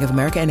apply. Bank of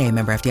America N.A.,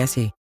 member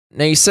FDIC.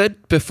 Now, you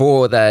said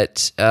before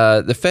that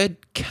the Fed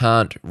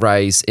can't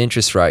raise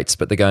interest rates,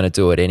 but they're going to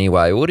do it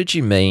anyway. What did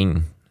you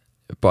mean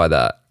by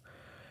that?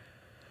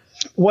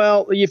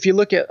 Well, if you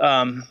look at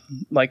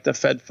like the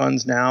Fed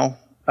funds now,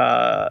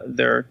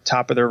 their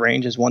top of their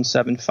range is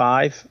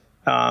 175.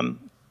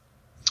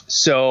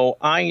 So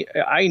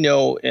I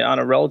know on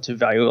a relative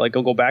value, like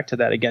I'll go back to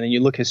that again, and you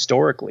look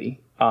historically,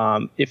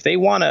 if they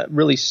want to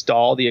really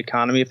stall the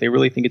economy, if they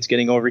really think it's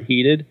getting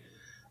overheated,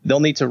 they'll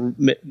need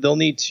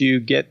to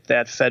get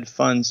that Fed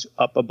funds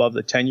up above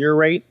the 10-year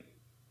rate.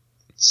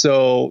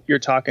 So you're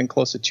talking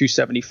close to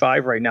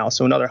 275 right now.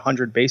 So another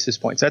 100 basis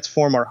points. That's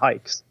 4 more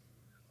hikes.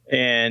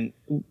 And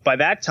by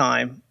that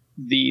time,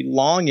 the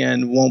long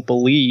end won't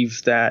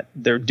believe that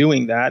they're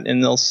doing that.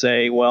 And they'll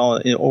say,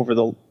 well, over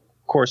the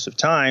course of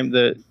time,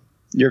 that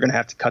you're going to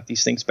have to cut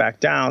these things back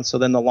down. So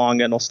then the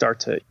long end will start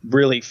to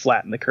really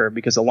flatten the curve,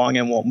 because the long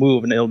end won't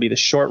move, and it'll be the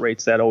short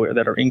rates that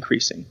are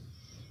increasing.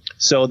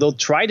 So they'll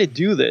try to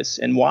do this.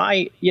 And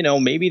why,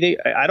 maybe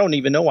I don't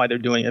even know why they're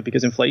doing it,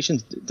 because inflation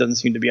doesn't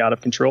seem to be out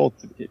of control,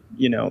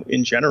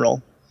 in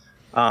general.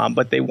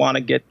 But they want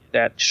to get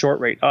that short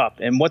rate up.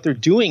 And what they're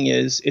doing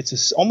is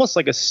it's almost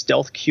like a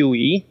stealth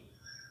QE,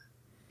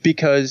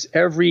 because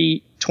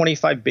every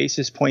 25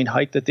 basis point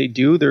hike that they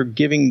do, they're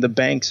giving the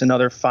banks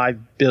another $5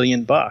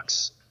 billion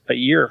a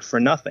year for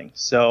nothing.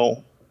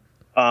 So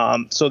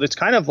it's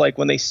kind of like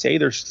when they say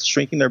they're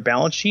shrinking their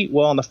balance sheet.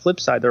 Well, on the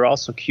flip side, they're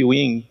also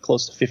QEing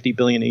close to $50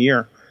 billion a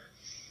year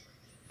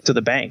to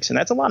the banks. And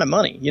that's a lot of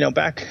money.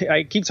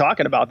 I keep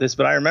talking about this,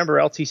 but I remember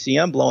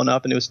LTCM blowing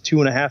up and it was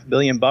 $2.5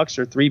 billion or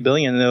 $3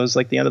 billion. And it was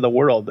like the end of the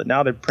world. But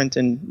now they're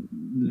printing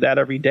that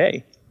every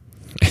day.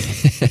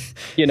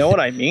 You know what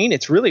I mean?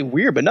 It's really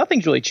weird, but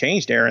nothing's really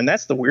changed, Aaron.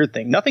 That's the weird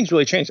thing. Nothing's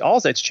really changed. All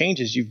that's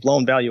changed is you've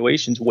blown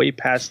valuations way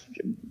past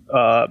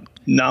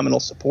nominal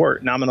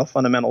support, nominal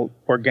fundamental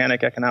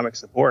organic economic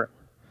support.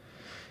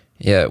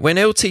 Yeah. When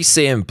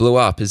LTCM blew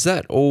up, is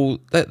that all?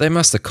 They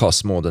must have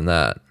cost more than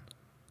that.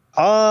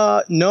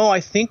 No, I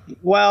think,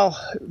 well,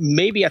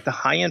 maybe at the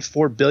high end,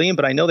 $4 billion,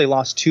 but I know they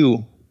lost $2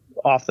 billion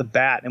off the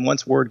bat. And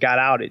once word got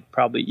out, it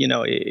probably,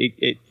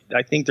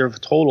 I think their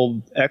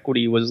total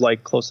equity was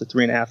like close to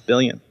 $3.5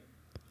 billion.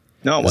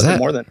 No, it wasn't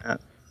more than that.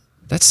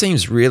 That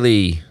seems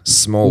really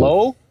small.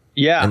 Low?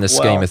 Yeah. In the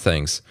scheme of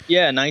things.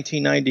 Yeah.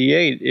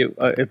 1998,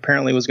 it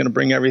apparently was going to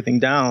bring everything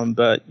down,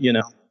 but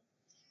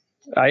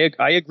I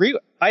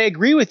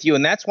agree with you.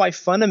 And that's why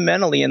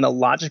fundamentally, and the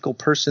logical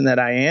person that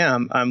I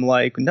am, I'm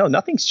like, no,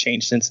 nothing's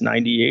changed since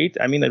 98.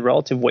 I mean, the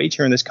relative wage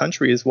here in this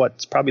country is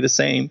what's probably the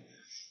same,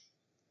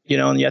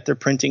 and yet they're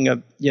printing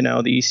the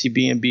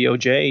ECB and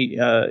BOJ,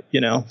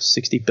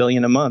 $60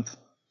 billion a month.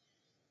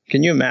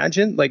 Can you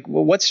imagine? Like,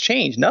 well, what's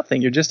changed?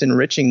 Nothing. You're just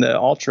enriching the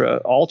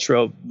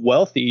ultra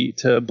wealthy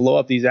to blow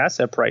up these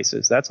asset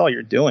prices. That's all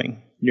you're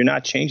doing. You're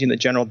not changing the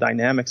general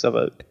dynamics of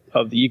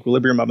the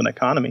equilibrium of an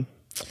economy.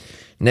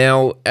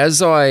 Now,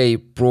 as I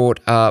brought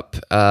up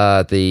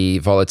the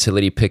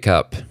volatility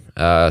pickup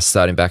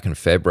starting back in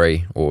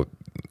February, or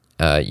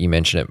you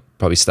mentioned it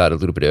probably started a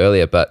little bit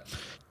earlier, but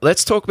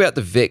let's talk about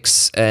the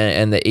VIX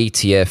and the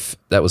ETF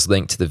that was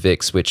linked to the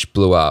VIX, which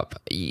blew up.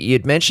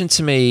 You'd mentioned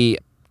to me,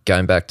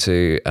 going back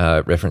to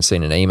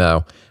referencing an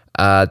email,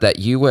 that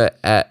you were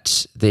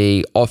at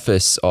the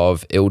office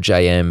of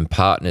LJM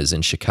Partners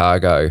in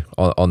Chicago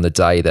on the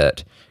day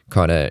that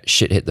kind of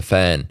shit hit the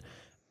fan.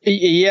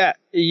 Yeah,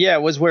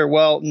 it was where,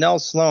 Nell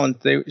Sloan,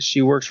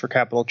 she works for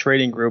Capital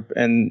Trading Group,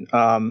 and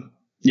I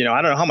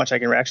don't know how much I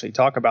can actually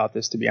talk about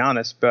this, to be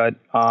honest, but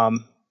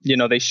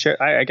they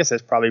share. I guess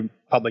that's probably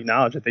public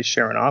knowledge that they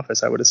share an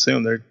office. I would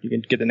assume you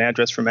can get an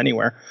address from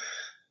anywhere.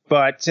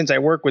 But since I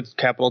work with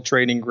Capital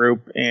Trading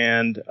Group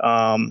and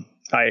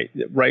I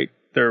write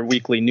their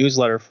weekly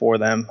newsletter for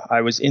them,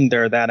 I was in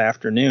there that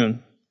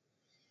afternoon.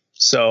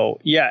 So,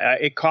 yeah,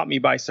 it caught me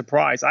by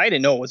surprise. I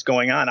didn't know what was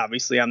going on.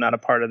 Obviously, I'm not a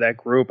part of that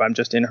group. I'm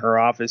just in her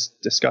office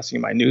discussing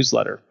my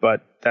newsletter.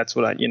 But that's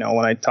what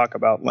when I talk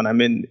about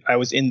I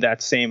was in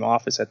that same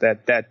office at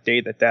that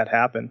day that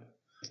happened.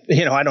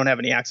 I don't have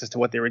any access to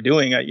what they were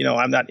doing.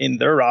 I'm not in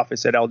their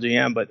office at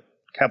LGM, but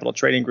Capital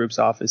Trading Group's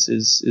office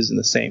is it's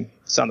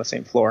on the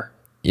same floor.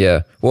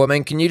 Yeah. Well,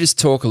 can you just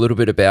talk a little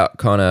bit about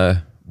kind of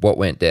what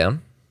went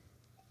down?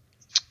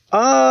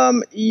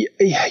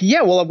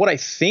 Yeah, well, what I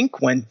think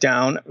went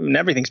down, and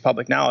everything's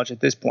public knowledge at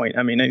this point.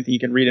 Anything you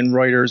can read in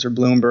Reuters or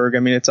Bloomberg,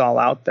 it's all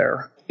out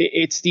there.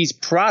 It's these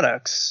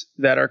products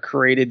that are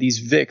created, these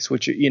VIX,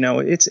 which,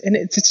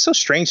 it's so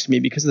strange to me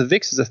because the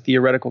VIX is a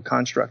theoretical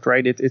construct,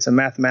 right? It's a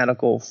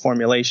mathematical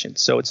formulation.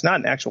 So it's not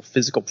an actual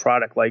physical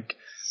product. Like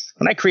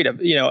when I create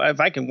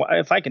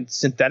if I can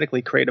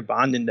synthetically create a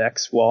bond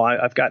index, well,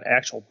 I've got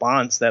actual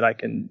bonds that I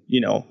can,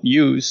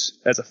 use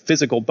as a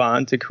physical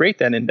bond to create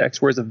that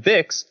index. Whereas a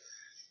VIX,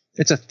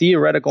 it's a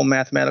theoretical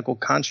mathematical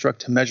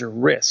construct to measure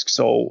risk.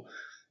 So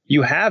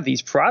you have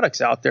these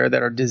products out there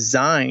that are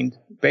designed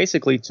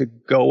basically to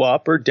go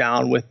up or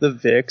down with the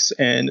VIX,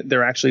 and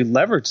they're actually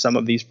leveraged, some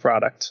of these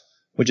products,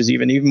 which is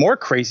even more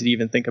crazy to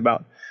even think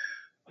about.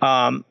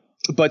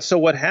 But so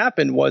what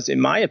happened was,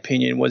 in my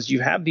opinion, was you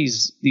have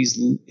these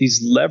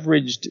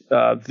leveraged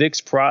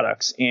VIX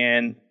products,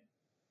 and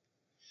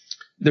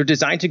they're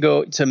designed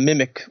to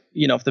mimic,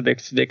 if the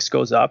VIX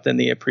goes up, then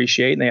they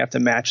appreciate and they have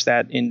to match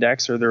that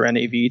index or their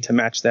NAV to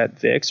match that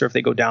VIX. Or if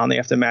they go down, they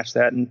have to match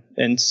that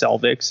and sell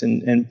VIX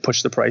and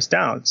push the price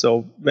down.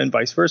 So then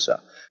vice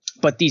versa.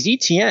 But these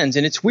ETNs,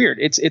 and it's weird,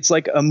 it's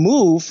like a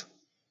move,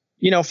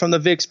 from the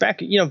VIX back,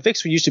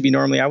 VIX used to be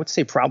normally, I would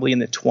say probably in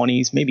the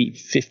 20s, maybe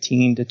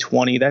 15 to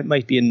 20. That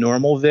might be a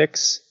normal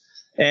VIX.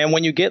 And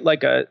when you get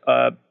like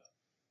a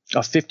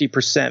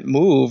 50%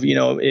 move,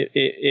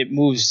 it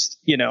moves,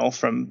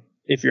 from,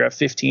 if you're at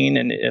 15,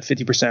 and a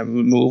 50%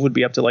 move would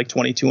be up to like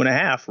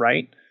 22.5,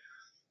 right?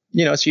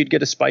 So you'd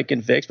get a spike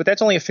in VIX, but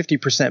that's only a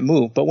 50%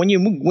 move. But when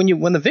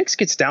the VIX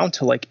gets down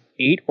to like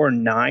 8 or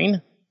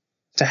 9,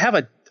 to have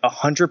a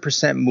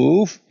 100%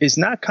 move is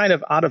not kind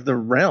of out of the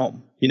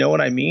realm. You know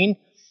what I mean?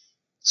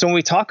 So when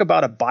we talk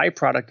about a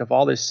byproduct of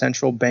all this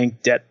central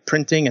bank debt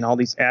printing and all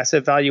these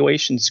asset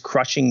valuations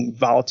crushing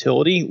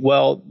volatility,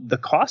 well, the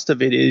cost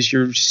of it is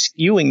you're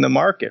skewing the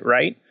market,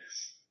 right?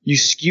 You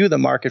skew the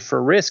market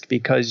for risk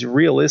because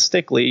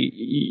realistically,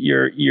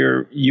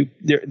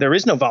 there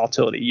is no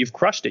volatility. You've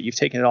crushed it. You've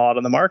taken it all out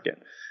of the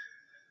market.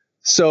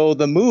 So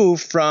the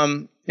move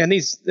from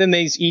these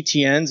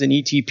ETNs and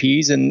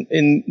ETPs and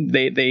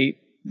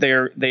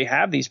they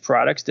have these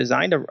products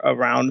designed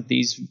around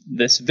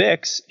this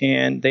VIX,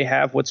 and they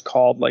have what's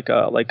called like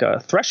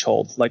a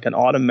threshold, like an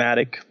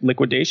automatic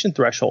liquidation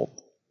threshold,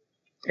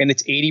 and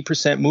it's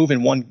 80% move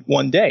in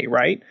one day,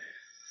 right?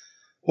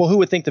 Well, who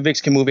would think the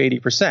VIX can move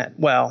 80%?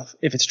 Well,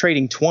 if it's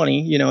trading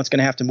 20, it's going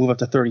to have to move up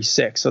to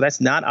 36. So that's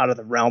not out of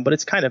the realm, but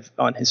it's kind of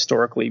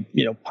unhistorically,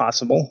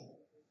 possible.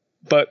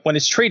 But when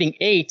it's trading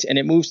 8 and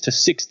it moves to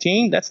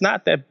 16, that's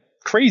not that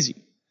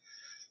crazy.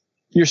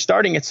 You're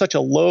starting at such a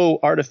low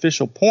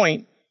artificial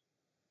point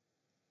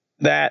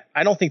that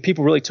I don't think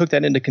people really took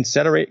that into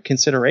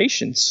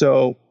consideration.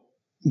 So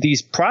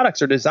these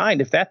products are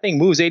designed, if that thing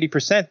moves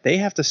 80%, they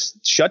have to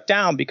shut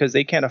down because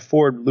they can't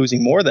afford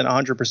losing more than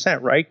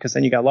 100%, right? Because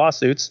then you got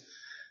lawsuits.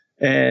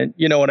 And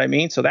you know what I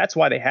mean? So that's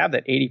why they have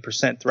that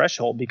 80%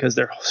 threshold, because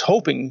they're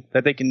hoping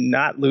that they can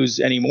not lose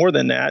any more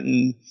than that.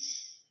 And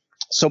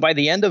so by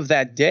the end of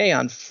that day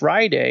on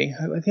Friday,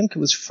 I think it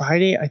was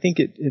Friday, I think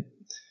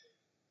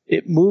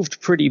it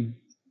moved pretty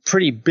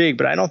big,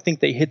 but I don't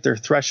think they hit their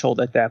threshold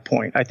at that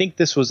point. I think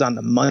this was on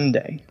the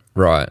Monday.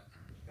 Right.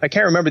 I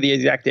can't remember the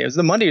exact day. It was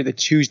the Monday or the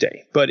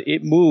Tuesday, but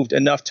it moved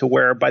enough to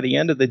where by the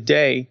end of the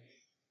day,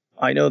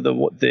 I know the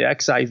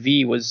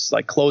XIV was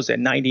like closed at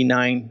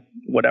 99,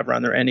 whatever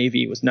on their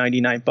NAV was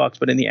 $99,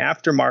 but in the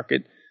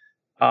aftermarket,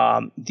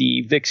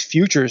 the VIX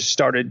futures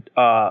started,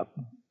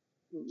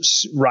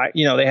 right.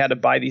 They had to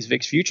buy these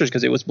VIX futures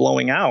because it was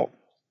blowing out.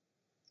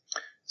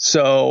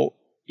 So,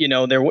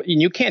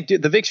 you can't do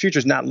the VIX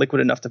futures not liquid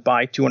enough to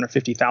buy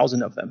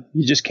 250,000 of them.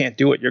 You just can't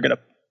do it. You're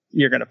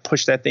going to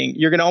push that thing.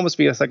 You're going to almost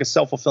be like a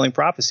self-fulfilling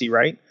prophecy,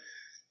 right?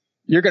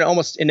 You're going to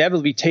almost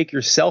inevitably take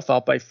yourself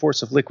out by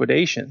force of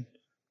liquidation.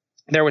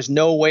 There was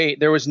no way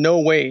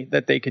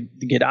that they could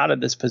get out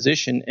of this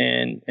position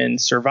and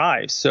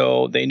survive.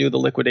 So they knew the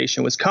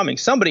liquidation was coming.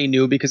 Somebody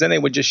knew, because then they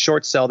would just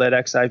short sell that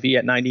XIV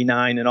at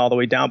 99 and all the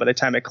way down by the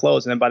time it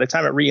closed. And then by the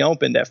time it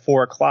reopened at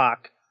 4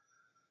 o'clock,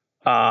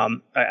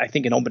 I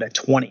think it opened at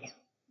 20.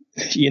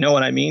 You know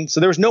what I mean?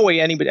 So there was no way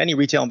any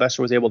retail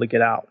investor was able to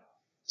get out.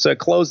 So it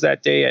closed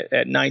that day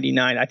at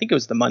 99. I think it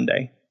was the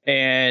Monday.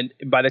 And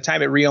by the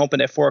time it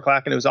reopened at 4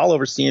 o'clock and it was all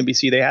over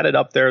CNBC, they had it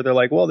up there. They're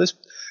like, well, this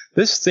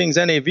thing's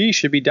NAV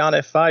should be down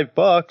at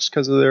 $5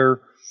 because of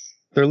their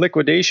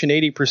liquidation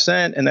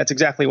 80%. And that's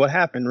exactly what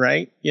happened,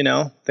 right?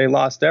 They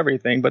lost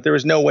everything, but there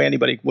was no way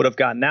anybody would have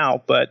gotten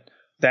out. But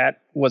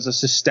that was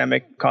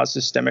caused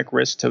systemic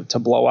risk to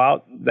blow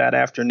out that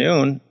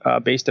afternoon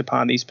based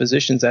upon these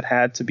positions that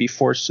had to be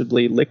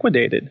forcibly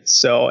liquidated.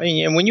 So,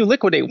 and when you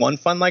liquidate one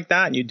fund like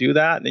that and you do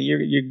that,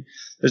 then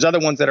there's other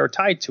ones that are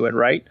tied to it,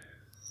 right?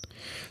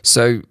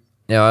 So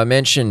now I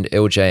mentioned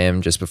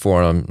LJM just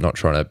before, and I'm not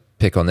trying to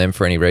pick on them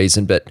for any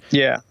reason, but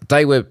yeah,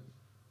 they were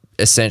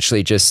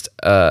essentially just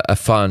a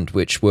fund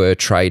which were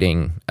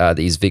trading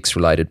these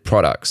VIX-related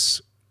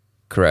products,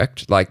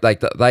 correct? Like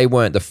they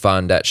weren't the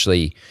fund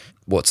actually.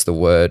 What's the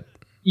word?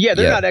 Yeah,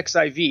 they're not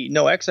XIV.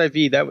 No,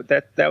 XIV,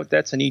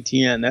 that's an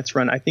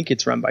ETN. I think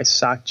it's run by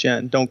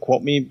SocGen. Don't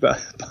quote me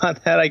on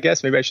that, I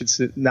guess. Maybe I should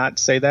not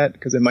say that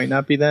because it might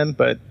not be them,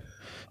 but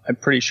I'm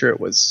pretty sure it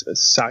was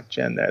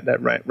SocGen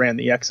that ran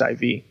the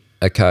XIV.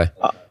 Okay.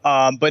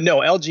 But no,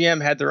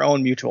 LGM had their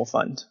own mutual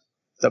fund,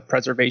 the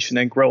Preservation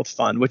and Growth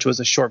Fund, which was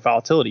a short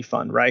volatility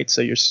fund, right?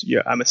 So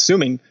I'm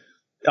assuming,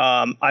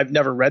 I've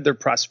never read their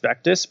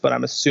prospectus, but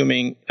I'm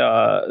assuming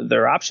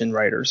they're option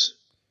writers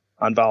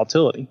on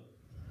volatility.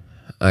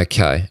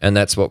 Okay, and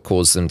that's what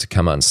caused them to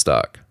come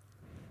unstuck.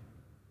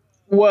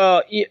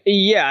 Well,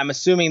 yeah, I'm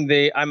assuming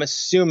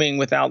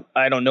without,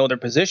 I don't know their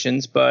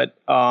positions, but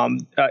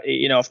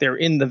if they're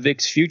in the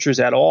VIX futures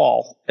at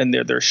all, and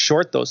they're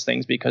short those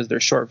things because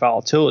they're short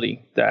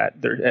volatility, that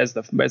as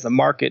the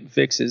market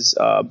VIX is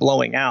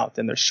blowing out,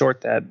 then they're short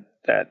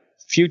that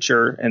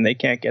future and they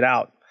can't get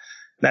out.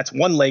 That's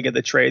one leg of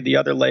the trade. The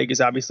other leg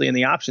is obviously in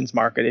the options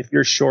market. If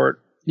you're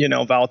short,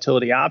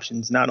 volatility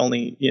options, not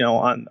only,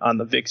 on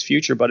the VIX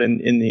future, but on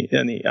the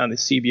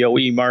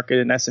CBOE market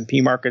and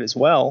S&P market as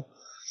well,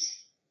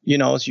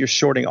 as you're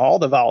shorting all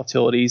the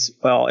volatilities.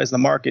 Well, as the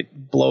market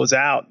blows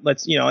out,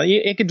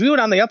 it could do it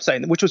on the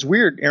upside, which was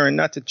weird, Aaron,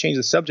 not to change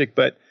the subject,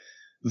 but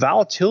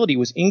volatility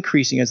was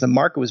increasing as the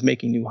market was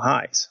making new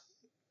highs.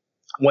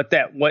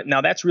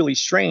 Now that's really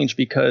strange,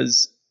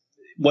 because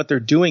what they're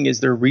doing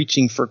is they're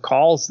reaching for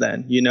calls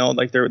then,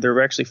 like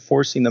they're actually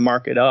forcing the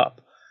market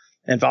up.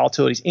 And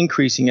volatility is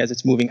increasing as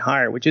it's moving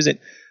higher, which isn't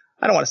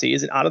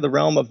out of the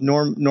realm of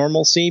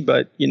normalcy,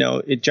 but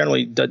it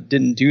generally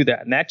didn't do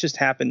that. And that just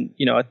happened,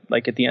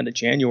 like at the end of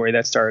January,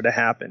 that started to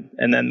happen.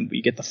 And then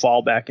we get the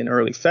fallback in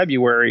early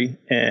February,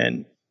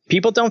 and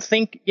people don't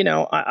think,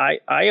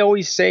 I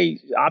always say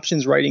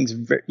options writing's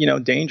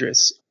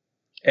dangerous,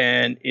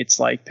 and it's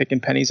like picking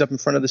pennies up in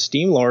front of the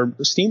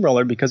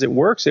steamroller because it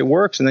works,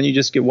 and then you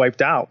just get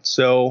wiped out.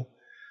 So,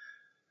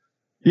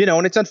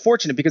 and it's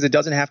unfortunate because it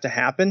doesn't have to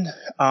happen.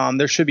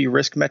 There should be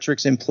risk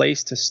metrics in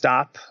place to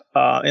stop.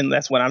 And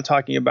that's when I'm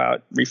talking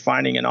about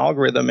refining an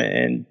algorithm.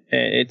 And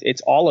it's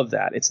all of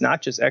that. It's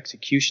not just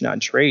execution on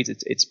trades.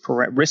 It's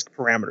risk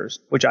parameters,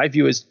 which I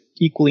view as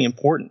equally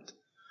important.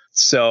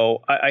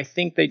 So I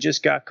think they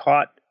just got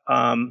caught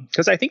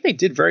because I think they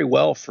did very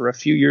well for a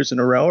few years in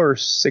a row, or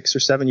 6 or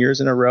 7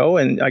 years in a row.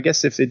 And I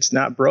guess if it's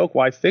not broke,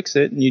 why fix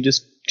it? And you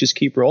just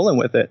keep rolling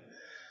with it.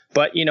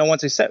 But,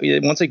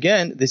 once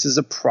again, this is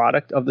a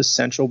product of the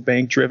central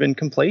bank driven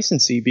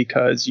complacency,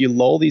 because you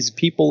lull these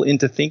people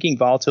into thinking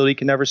volatility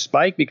can never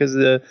spike because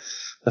the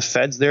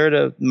Fed's there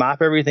to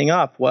mop everything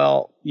up.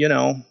 Well,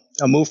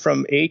 A move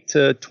from 8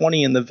 to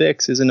 20 in the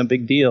VIX isn't a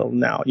big deal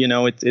now.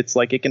 It's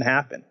like it can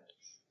happen.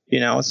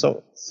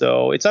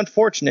 So it's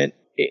unfortunate.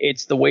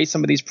 It's the way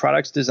some of these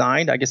products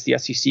designed. I guess the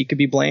SEC could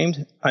be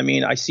blamed. I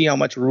mean, I see how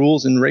much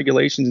rules and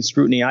regulations and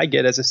scrutiny I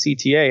get as a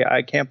CTA.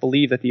 I can't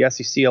believe that the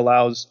SEC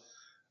allows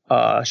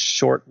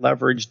short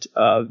leveraged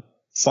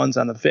funds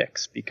on the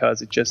VIX,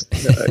 because it just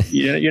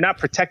you're not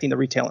protecting the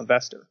retail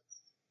investor.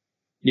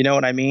 You know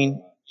what I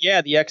mean?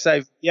 Yeah, the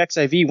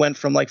XIV went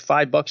from like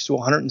 $5 to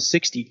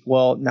 160.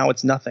 Well, now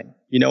it's nothing.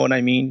 You know what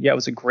I mean? Yeah, it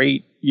was a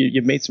great.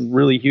 You've made some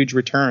really huge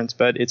returns,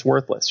 but it's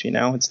worthless.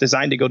 It's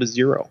designed to go to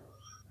zero.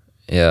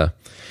 Yeah.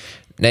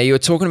 Now, you were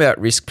talking about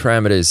risk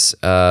parameters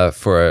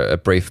for a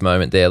brief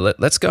moment there.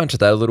 Let's go into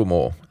that a little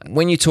more.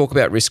 When you talk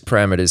about risk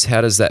parameters,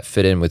 how does that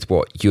fit in with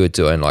what you're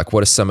doing? Like,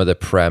 what are some of the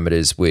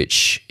parameters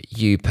which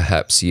you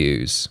perhaps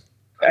use?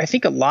 I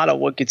think a lot of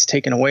what gets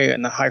taken away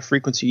in the high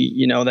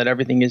frequency, that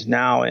everything is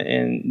now,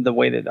 and the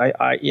way that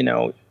I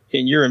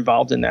and you're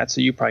involved in that,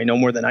 so you probably know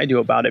more than I do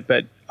about it.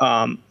 But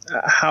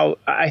how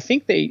I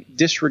think they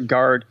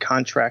disregard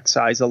contract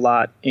size a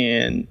lot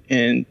and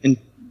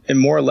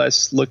more or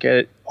less look at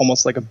it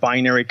almost like a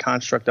binary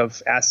construct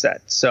of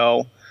asset.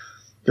 So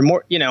you're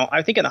more,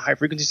 I think in the high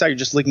frequency side, you're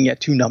just looking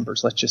at two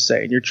numbers, let's just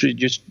say, and you're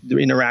just the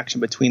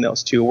interaction between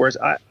those two. Whereas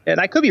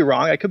I could be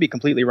wrong. I could be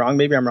completely wrong.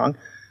 Maybe I'm wrong.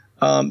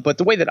 But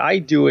the way that I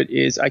do it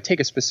is I take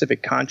a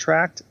specific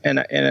contract and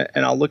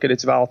I'll look at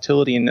its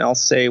volatility and I'll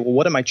say, well,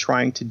 what am I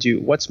trying to do?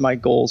 What's my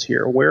goals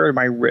here? Where are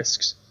my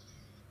risks?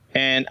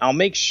 And I'll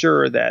make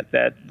sure that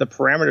the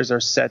parameters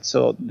are set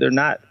so they're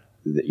not,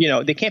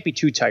 they can't be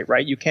too tight,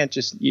 right? You're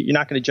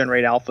not going to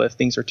generate alpha if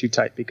things are too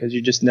tight, because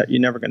you're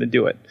never going to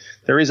do it.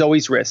 There is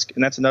always risk,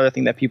 and that's another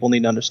thing that people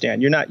need to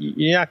understand. You're not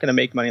going to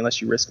make money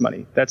unless you risk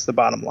money. That's the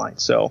bottom line.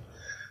 So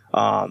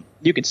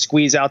you can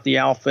squeeze out the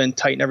alpha and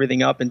tighten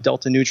everything up and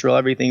delta neutral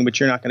everything, but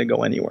you're not going to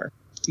go anywhere.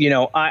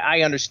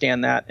 I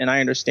understand that, and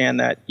I understand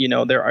that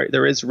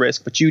there is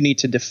risk, but you need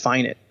to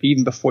define it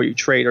even before you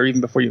trade or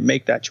even before you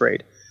make that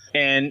trade.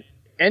 And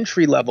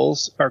entry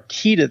levels are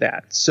key to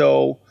that.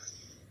 So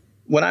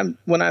when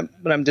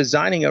I'm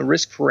designing a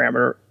risk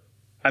parameter,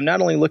 I'm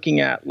not only looking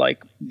at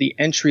like the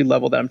entry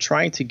level that I'm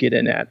trying to get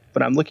in at,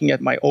 but I'm looking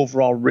at my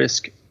overall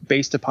risk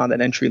based upon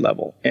that entry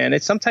level. And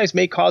it sometimes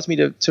may cause me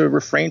to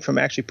refrain from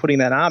actually putting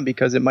that on,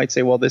 because it might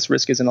say, well, this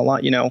risk isn't a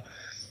lot, you're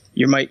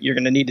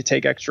going to need to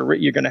take extra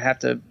risk. You're going to have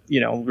to,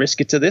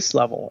 risk it to this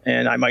level.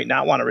 And I might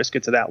not want to risk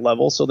it to that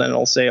level. So then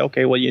it'll say,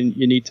 okay, well,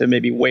 you need to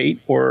maybe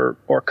wait or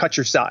cut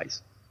your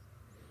size.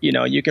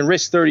 You can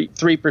risk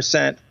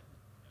 33%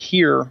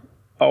 here,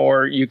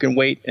 or you can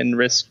wait and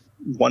risk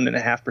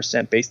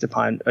 1.5% based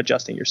upon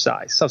adjusting your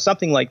size. So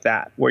something like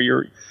that,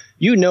 where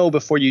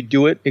before you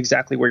do it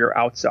exactly where your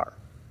outs are.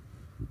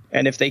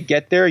 And if they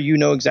get there,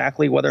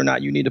 exactly whether or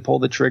not you need to pull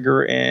the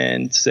trigger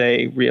and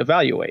say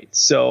reevaluate.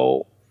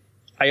 So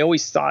I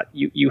always thought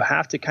you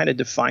have to kind of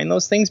define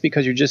those things,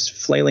 because you're just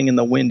flailing in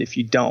the wind if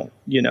you don't,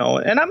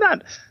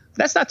 and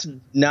that's not to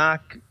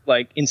knock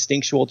like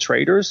instinctual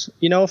traders,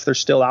 if they're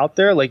still out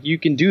there, like you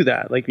can do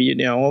that. Like,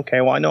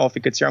 okay, well, I know if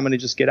it gets here, I'm going to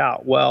just get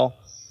out. Well,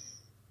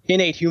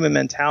 innate human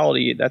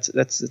mentality,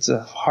 it's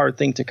a hard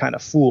thing to kind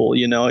of fool,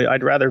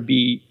 I'd rather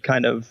be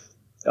kind of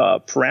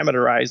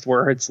parameterized,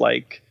 where it's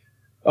like,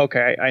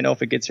 okay, I know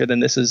if it gets here, then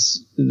this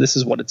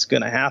is what it's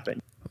going to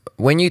happen.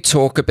 When you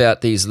talk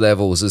about these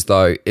levels as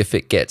though if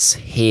it gets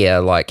here,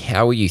 like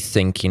how are you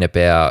thinking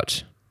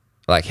about,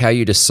 like how are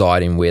you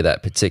deciding where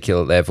that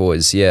particular level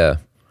is? Yeah.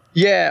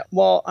 Yeah.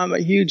 Well, I'm a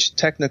huge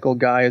technical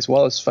guy as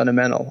well as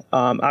fundamental.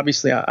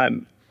 Obviously,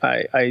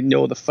 I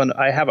know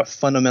I have a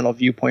fundamental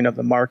viewpoint of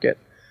the market,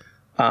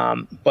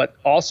 but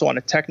also on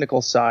a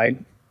technical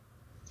side,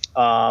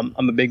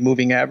 I'm a big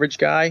moving average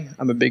guy.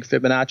 I'm a big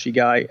Fibonacci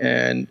guy,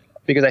 and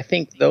because I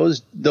think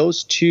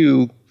those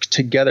two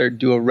together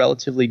do a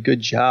relatively good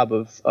job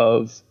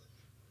of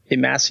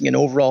amassing an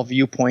overall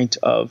viewpoint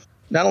of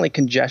not only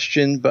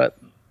congestion but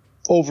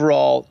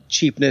overall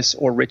cheapness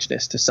or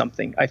richness to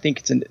something. I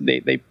think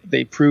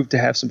they prove to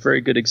have some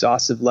very good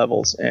exhaustive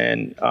levels,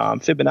 and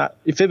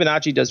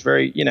Fibonacci does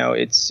very,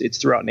 it's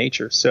throughout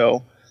nature.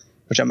 So,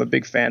 which I'm a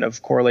big fan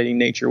of correlating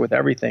nature with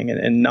everything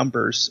and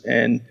numbers,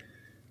 and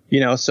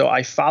so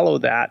I follow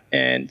that,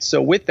 and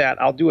so with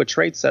that I'll do a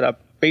trade setup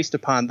based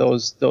upon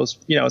those, as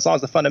long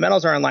as the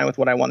fundamentals are in line with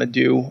what I want to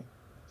do.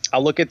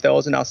 I'll look at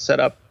those and I'll set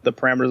up the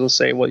parameters. Will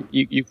say, well,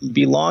 you can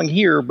be long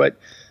here, but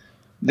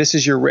this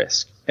is your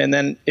risk. And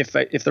then if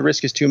the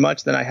risk is too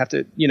much, then I have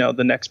to,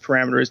 the next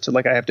parameter is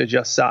I have to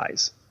adjust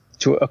size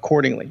to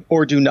accordingly,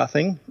 or do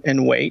nothing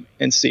and wait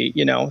and see,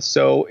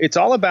 So it's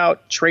all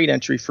about trade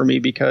entry for me,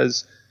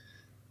 because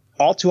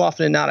all too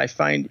often than not, I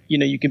find,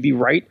 you can be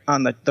right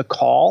on the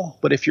call,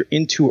 but if you're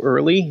in too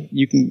early,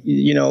 you can,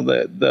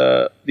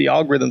 the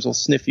algorithms will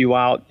sniff you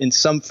out in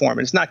some form.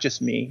 And it's not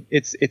just me.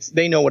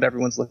 They know what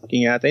everyone's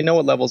looking at. They know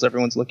what levels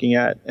everyone's looking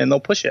at, and they'll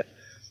push it.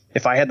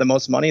 If I had the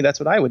most money,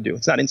 that's what I would do.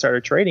 It's not insider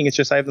trading. It's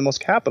just I have the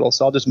most capital,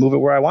 so I'll just move it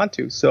where I want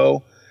to.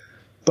 So,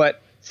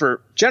 but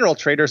for general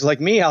traders like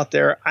me out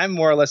there, I'm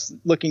more or less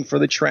looking for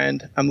the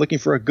trend. I'm looking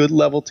for a good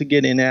level to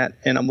get in at,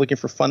 and I'm looking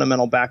for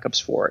fundamental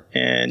backups for it.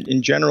 And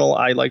in general,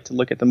 I like to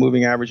look at the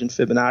moving average and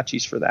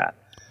Fibonacci's for that.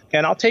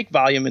 And I'll take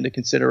volume into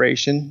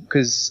consideration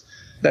because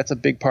that's a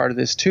big part of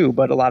this too,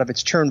 but a lot of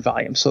it's churn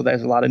volume. So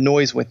there's a lot of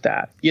noise with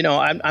that.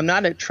 I'm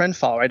not a trend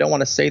follower. I don't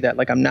want to say that.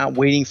 Like, I'm not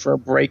waiting for a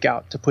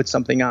breakout to put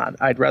something on.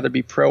 I'd rather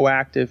be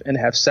proactive and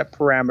have set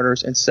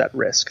parameters and set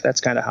risk.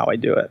 That's kind of how I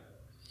do it.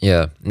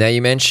 Yeah. Now,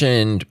 you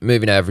mentioned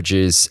moving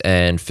averages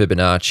and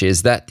Fibonacci.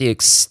 Is that the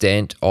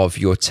extent of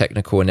your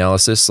technical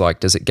analysis?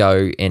 Like, does it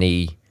go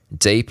any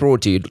deeper, or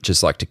do you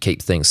just like to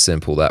keep things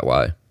simple that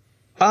way?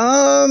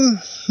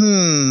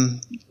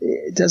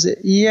 Does it?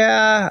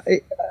 Yeah.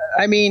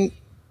 I mean,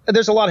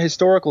 there's a lot of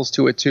historicals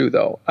to it too,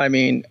 though. I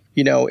mean,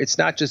 it's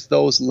not just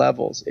those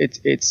levels.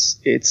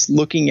 It's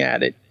looking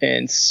at it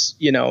and,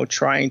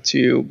 trying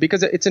to,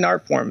 because it's an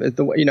art form.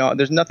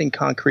 There's nothing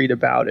concrete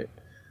about it.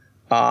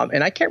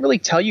 And I can't really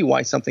tell you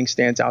why something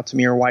stands out to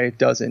me or why it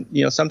doesn't.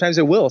 Sometimes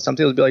it will.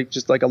 Sometimes it'll be like,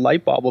 just like a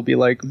light bulb will be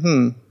like,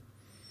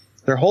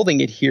 they're holding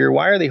it here.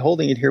 Why are they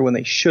holding it here when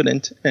they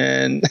shouldn't?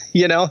 And,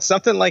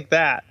 something like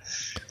that.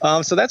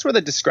 So that's where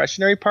the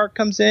discretionary part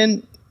comes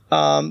in,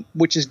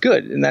 which is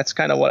good. And that's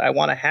kind of what I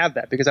want to have,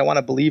 that, because I want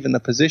to believe in the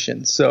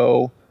position.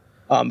 So,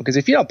 because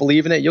if you don't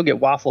believe in it, you'll get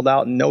waffled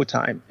out in no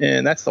time.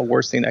 And that's the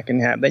worst thing that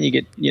can happen. Then you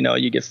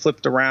get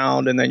flipped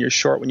around, and then you're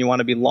short when you want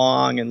to be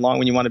long, and long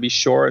when you want to be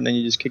short, and then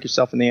you just kick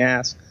yourself in the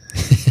ass.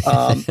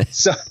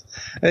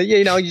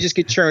 You just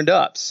get churned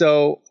up.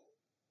 So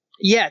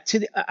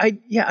I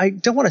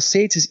don't want to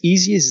say it's as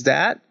easy as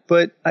that,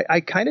 but I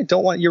kind of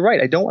don't want, you're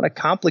right. I don't want to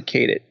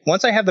complicate it.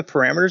 Once I have the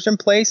parameters in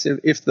place,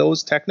 if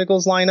those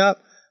technicals line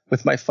up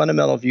with my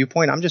fundamental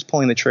viewpoint, I'm just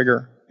pulling the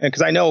trigger. And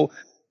because I know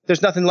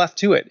there's nothing left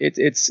to it.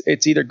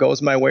 It's either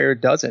goes my way or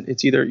it doesn't.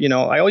 It's either,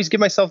 I always give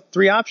myself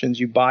 3 options.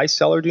 You buy,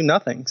 sell, or do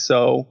nothing.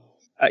 So,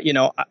 I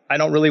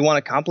don't really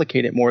want to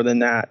complicate it more than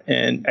that.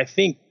 And I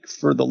think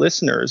for the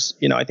listeners,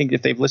 I think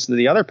if they've listened to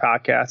the other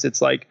podcasts,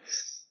 it's like,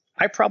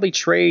 I probably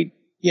trade,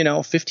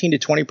 15 to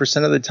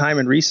 20% of the time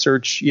and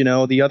research,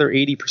 the other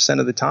 80%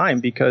 of the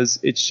time, because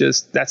it's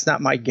just, that's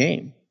not my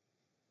game.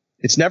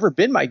 It's never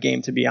been my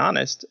game, to be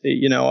honest.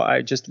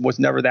 I just was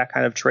never that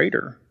kind of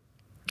trader.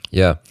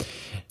 Yeah.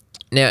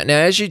 Now,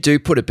 as you do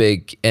put a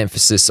big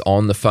emphasis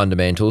on the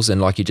fundamentals, and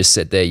like you just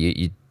said there,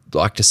 you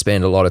like to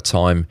spend a lot of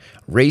time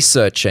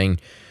researching.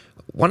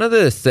 One of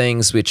the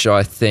things which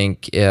I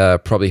think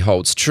probably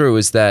holds true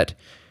is that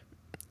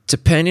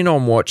depending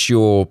on what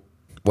your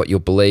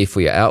belief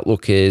or your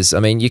outlook is, I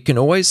mean, you can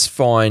always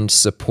find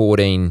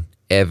supporting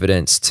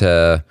evidence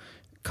to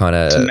kind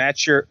of to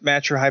match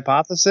your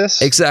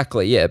hypothesis.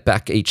 Exactly, yeah.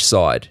 Back each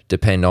side,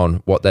 depend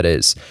on what that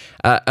is.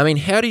 I mean,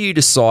 how do you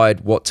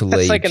decide what to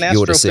lead like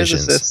your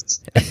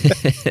decisions?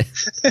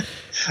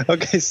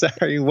 Okay,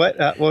 sorry.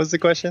 What was the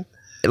question?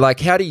 Like,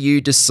 how do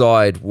you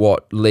decide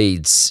what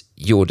leads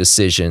your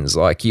decisions?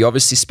 Like, you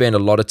obviously spend a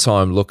lot of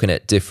time looking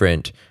at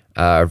different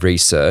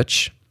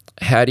research.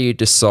 How do you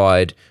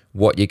decide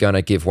what you're going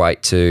to give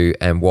weight to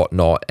and what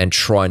not, and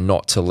try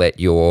not to let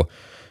your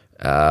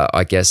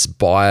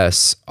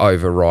bias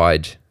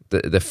override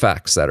the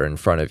facts that are in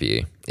front of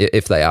you,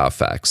 if they are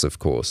facts, of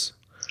course?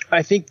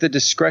 I think the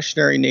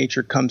discretionary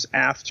nature comes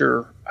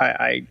after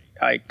I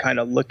kind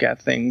of look at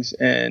things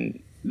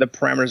and the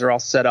parameters are all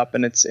set up,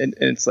 and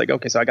it's like,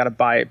 okay, so I got to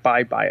buy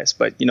bias.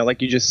 But,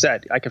 like you just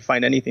said, I could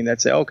find anything that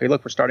say, okay,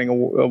 look, we're starting a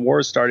war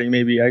is starting.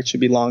 Maybe I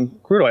should be long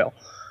crude oil.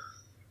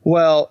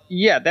 Well,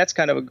 yeah, that's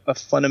kind of a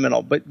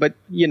fundamental, but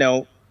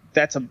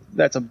that's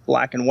a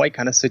black and white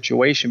kind of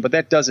situation, but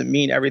that doesn't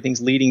mean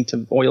everything's leading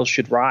to oil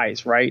should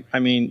rise, right? I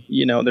mean,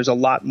 there's a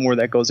lot more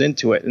that goes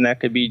into it, and that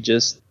could be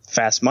just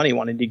fast money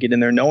wanting to get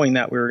in there knowing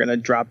that we were going to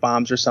drop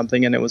bombs or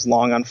something, and it was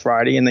long on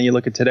Friday, and then you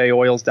look at today,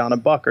 oil's down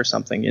 $1 or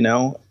something,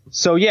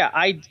 So yeah,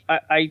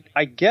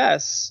 I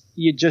guess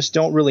you just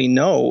don't really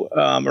know,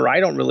 or I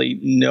don't really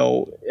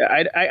know.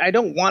 I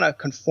don't want to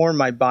conform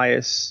my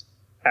bias.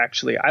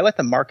 Actually, I let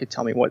the market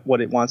tell me what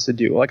it wants to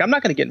do. Like, I'm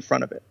not going to get in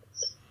front of it.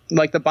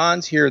 Like the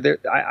bonds here,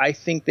 I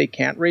think they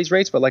can't raise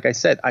rates, but like I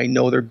said, I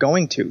know they're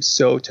going to.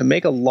 So to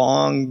make a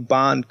long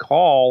bond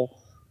call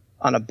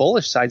on a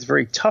bullish side is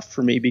very tough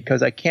for me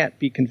because I can't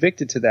be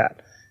convicted to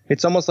that.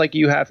 It's almost like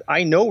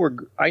I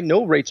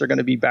know rates are going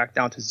to be back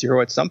down to 0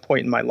 at some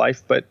point in my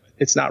life, but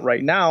it's not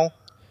right now,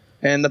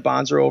 and the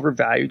bonds are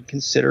overvalued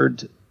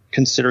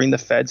considering the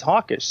Fed's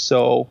hawkish.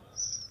 So,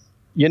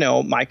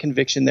 my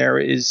conviction there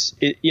is,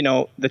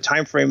 the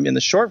time frame in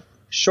the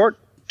short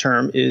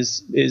term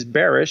is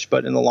bearish,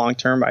 but in the long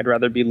term, I'd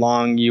rather be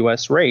long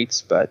U.S.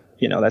 rates. But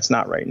that's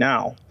not right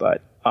now.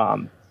 But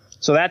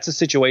so that's a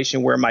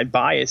situation where my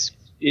bias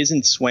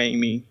isn't swaying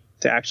me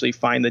to actually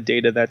find the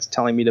data that's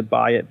telling me to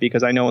buy it,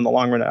 because I know in the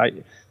long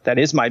run that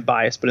is my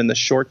bias. But in the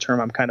short term,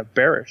 I'm kind of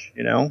bearish.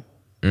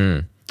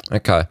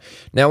 Okay.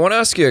 Now I want to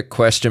ask you a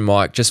question,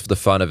 Mike, just for the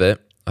fun of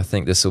it. I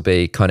think this will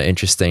be kind of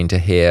interesting to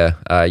hear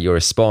your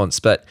response.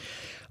 But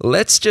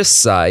let's just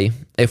say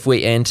if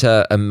we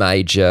enter a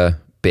major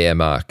bear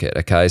market,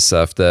 okay?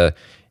 So if the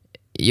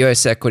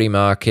US equity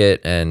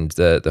market and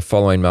the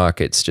following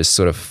markets just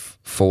sort of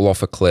fall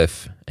off a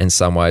cliff in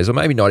some ways, or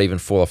maybe not even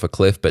fall off a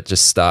cliff, but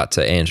just start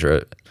to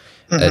enter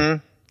a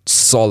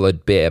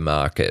solid bear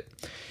market.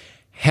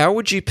 How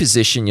would you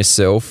position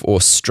yourself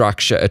or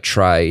structure a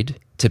trade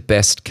to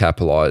best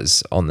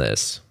capitalize on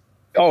this?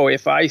 Oh,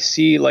 if I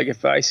see the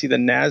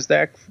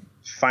NASDAQ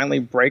finally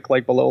break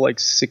like below like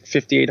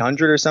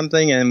 5,800 or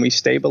something, and we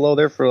stay below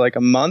there for like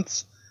a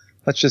month,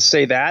 let's just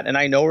say that, and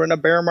I know we're in a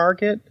bear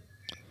market,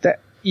 that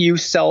you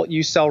sell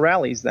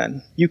rallies.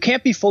 Then you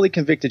can't be fully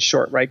convicted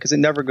short, right? Because it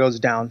never goes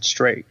down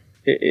straight.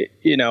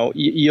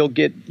 You'll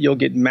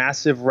get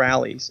massive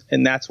rallies,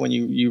 and that's when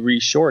you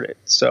re-short it.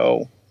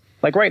 So,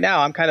 like right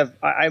now,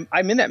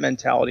 I'm in that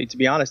mentality, to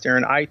be honest,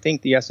 Aaron. I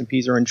think the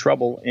S&Ps are in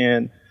trouble,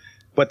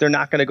 but they're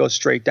not going to go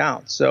straight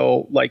down.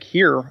 So, like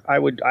here, I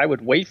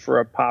would wait for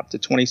a pop to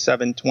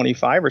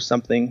 27.25 or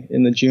something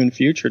in the June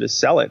future to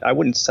sell it. I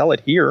wouldn't sell it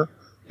here.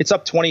 It's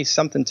up 20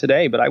 something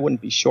today, but I wouldn't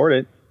be short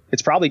it.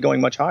 It's probably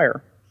going much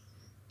higher.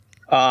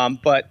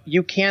 But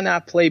you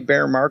cannot play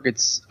bear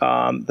markets.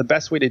 The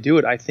best way to do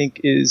it, I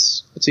think,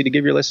 is, to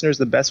give your listeners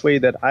the best way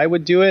that I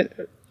would do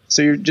it.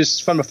 So you're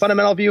just from a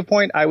fundamental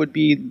viewpoint, I would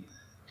be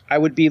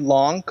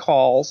long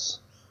calls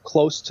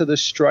close to the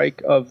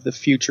strike of the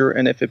future,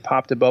 and if it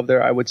popped above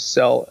there, I would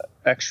sell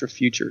extra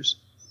futures.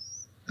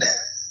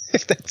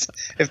 if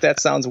that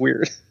sounds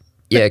weird.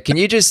 Yeah, can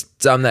you just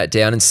dumb that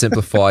down and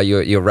simplify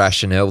your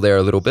rationale there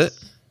a little bit?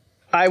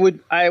 I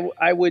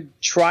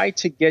would try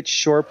to get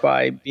short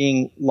by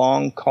being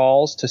long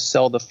calls to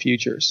sell the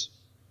futures.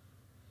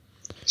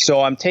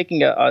 So I'm taking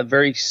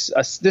this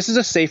is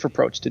a safe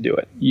approach to do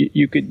it.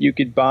 You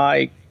could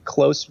buy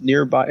close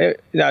nearby.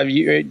 Now,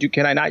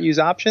 can I not use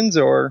options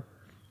or?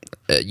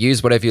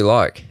 Use whatever you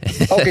like.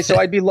 Okay, so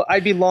I'd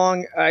be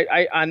long.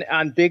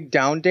 On big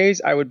down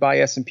days, I would buy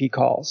S&P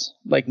calls,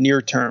 like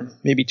near term,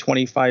 maybe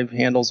 25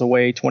 handles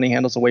away, 20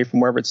 handles away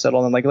from wherever it's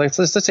settled. And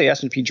let's say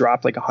S&P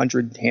dropped like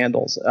 100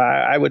 handles.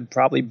 I would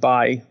probably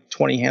buy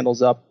 20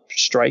 handles up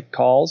strike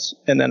calls,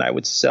 and then I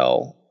would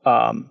sell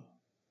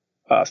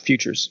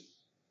futures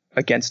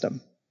against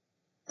them.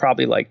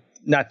 Probably like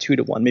not 2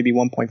 to 1, maybe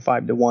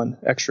 1.5 to 1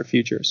 extra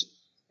futures,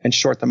 and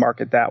short the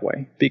market that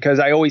way. Because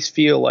I always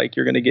feel like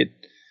you're going to get.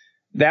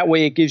 That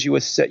way, it gives you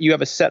you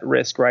have a set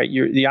risk, right?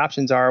 The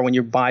options are when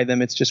you buy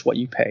them, it's just what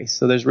you pay.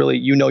 So there's really,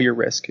 your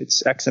risk.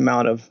 It's X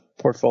amount of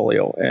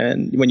portfolio.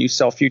 And when you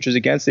sell futures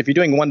against, if you're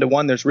doing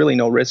 1-to-1, there's really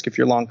no risk if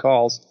you're long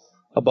calls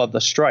above the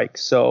strike.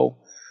 So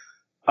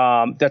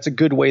that's a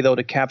good way, though,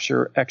 to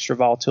capture extra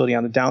volatility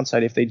on the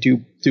downside if they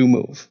do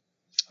move.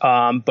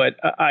 But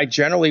I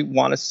generally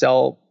want to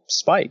sell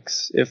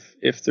spikes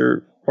if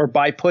they're, or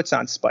buy puts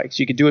on spikes.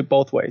 You could do it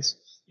both ways.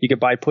 You could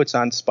buy puts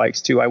on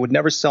spikes too. I would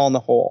never sell in the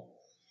hole.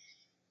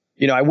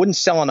 I wouldn't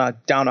sell on a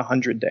down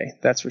 100 day.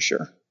 That's for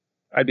sure.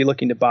 I'd be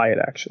looking to buy it,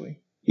 actually,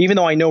 even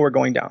though I know we're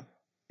going down.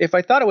 If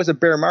I thought it was a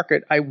bear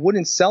market, I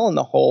wouldn't sell in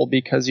the hole,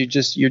 because you're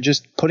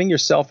just putting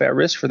yourself at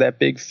risk for that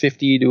big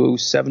 50 to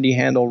 70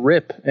 handle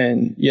rip.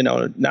 And,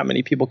 not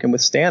many people can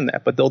withstand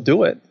that, but they'll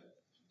do it.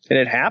 And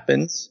it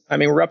happens. I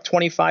mean, we're up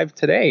 25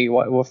 today.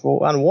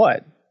 On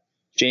what?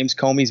 James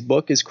Comey's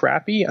book is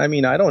crappy? I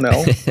mean, I don't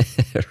know.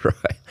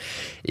 Right.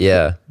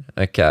 Yeah.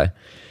 Okay.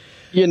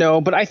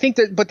 But I think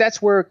but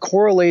that's where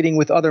correlating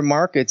with other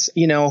markets,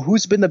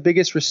 who's been the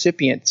biggest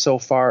recipient so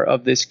far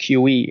of this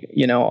QE?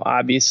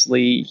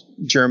 Obviously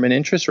German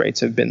interest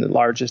rates have been the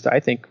largest, I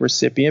think,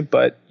 recipient.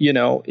 But,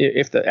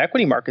 if the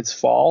equity markets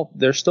fall,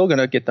 they're still going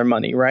to get their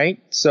money, right?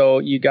 So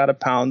you got to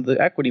pound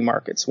the equity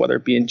markets, whether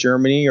it be in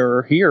Germany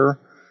or here,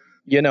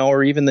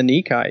 or even the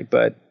Nikkei.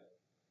 But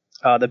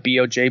the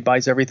BOJ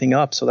buys everything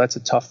up. So that's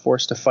a tough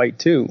force to fight,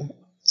 too.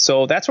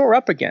 So that's what we're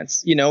up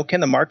against. Can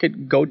the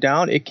market go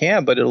down? It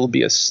can, but it'll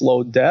be a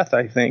slow death,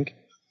 I think.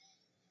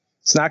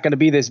 It's not going to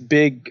be this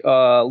big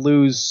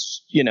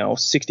lose,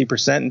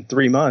 60% in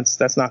 3 months.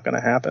 That's not going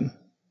to happen.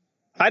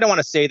 I don't want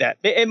to say that.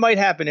 It might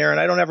happen, Aaron.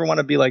 I don't ever want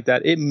to be like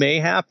that. It may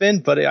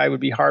happen, but I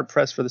would be hard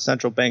pressed for the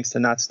central banks to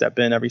not step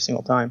in every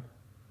single time.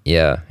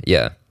 Yeah.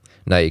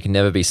 No, you can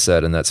never be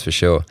certain, that's for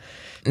sure.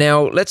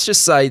 Now, let's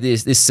just say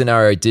this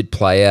scenario did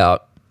play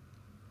out.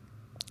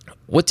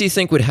 What do you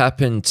think would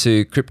happen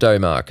to crypto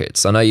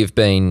markets? I know you've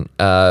been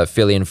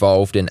fairly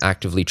involved in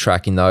actively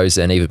tracking those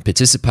and even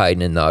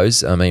participating in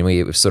those. I mean,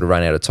 we've sort of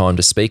run out of time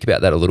to speak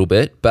about that a little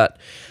bit. But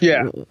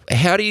yeah,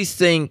 how do you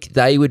think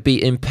they would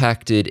be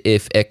impacted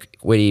if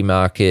equity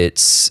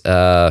markets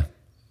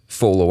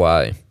fall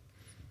away?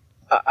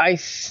 I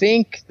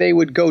think they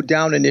would go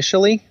down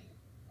initially,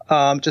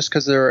 just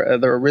because they're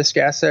a risk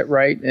asset,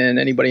 right? And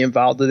anybody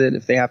involved with it,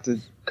 if they have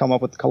to come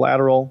up with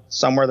collateral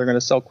somewhere, they're going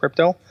to sell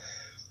crypto.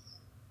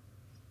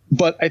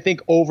 But I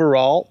think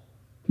overall,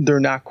 they're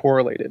not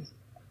correlated.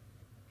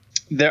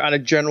 They're on a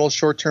general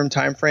short-term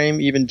time frame.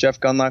 Even Jeff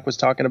Gundlach was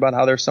talking about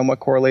how they're somewhat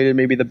correlated.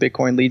 Maybe the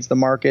Bitcoin leads the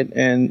market,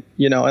 and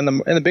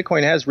the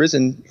Bitcoin has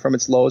risen from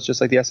its lows,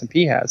 just like the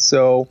S&P has.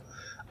 So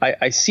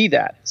I see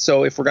that.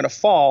 So if we're going to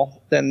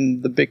fall,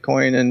 then the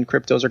Bitcoin and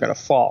cryptos are going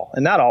to fall,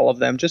 and not all of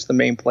them, just the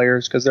main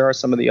players, because there are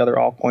some of the other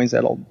altcoins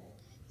that'll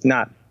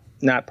not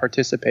not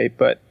participate.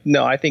 But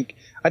no, I think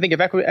if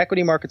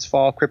equity markets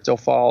fall, crypto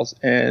falls,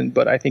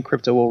 but I think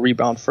crypto will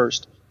rebound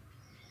first.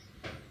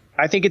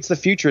 I think it's the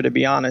future, to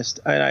be honest.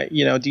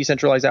 And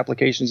decentralized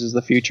applications is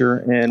the future,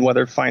 and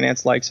whether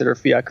finance likes it or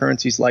fiat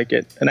currencies like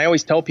it. And I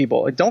always tell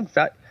people,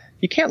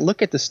 you can't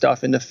look at the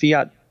stuff in the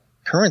fiat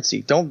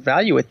currency. Don't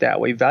value it that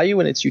way. Value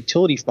in its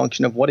utility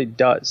function of what it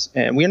does.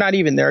 And we're not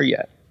even there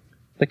yet.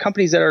 The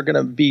companies that are going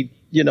to be,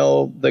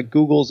 the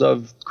Googles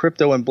of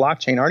crypto and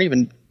blockchain aren't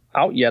even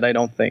out yet, I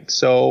don't think.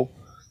 So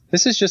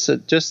this is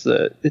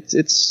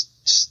it's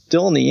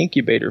still in the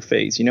incubator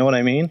phase. You know what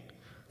I mean?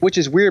 Which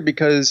is weird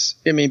because,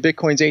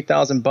 Bitcoin's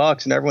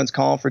 $8,000 and everyone's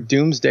calling for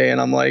doomsday. And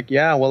I'm like,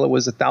 yeah, well, it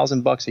was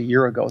 $1,000 a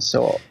year ago.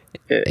 So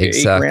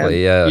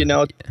exactly, $8,000,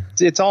 yeah.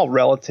 It's all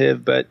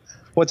relative. But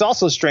what's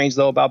also strange,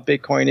 though, about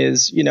Bitcoin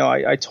is,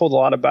 I told a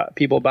lot about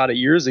people about it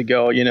years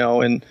ago,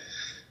 and,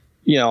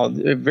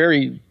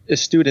 very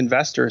astute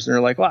investors. And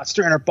they're like, well, it's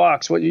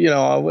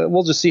 $300.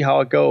 We'll just see how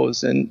it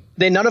goes. And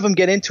none of them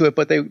get into it,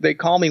 but they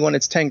call me when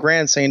it's 10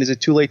 grand saying, is it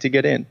too late to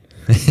get in?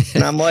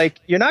 And I'm like,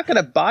 you're not going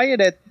to buy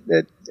it at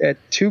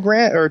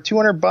 $2,000 or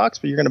 $200,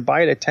 but you're going to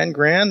buy it at 10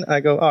 grand. I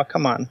go, oh,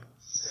 come on.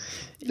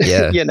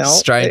 Yeah.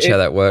 Strange how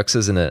that works,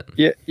 isn't it?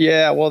 Yeah.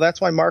 Yeah. Well, that's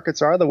why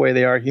markets are the way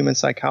they are. Human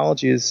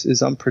psychology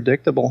is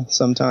unpredictable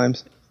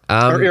sometimes,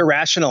 or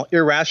irrational,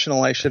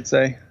 I should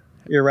say.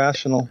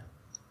 Irrational.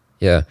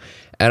 Yeah.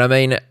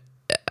 And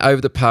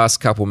over the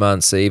past couple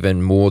months,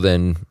 even more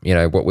than,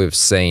 what we've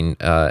seen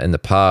in the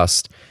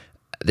past,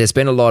 there's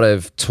been a lot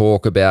of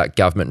talk about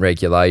government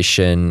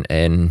regulation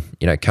and,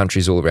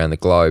 countries all around the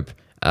globe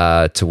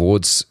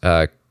towards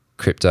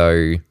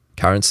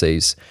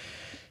cryptocurrencies.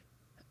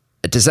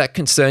 Does that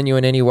concern you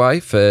in any way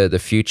for the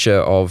future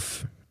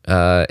of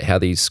how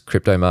these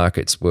crypto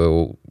markets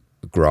will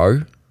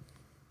grow?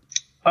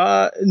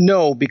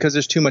 No, because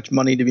there's too much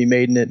money to be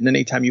made in it. And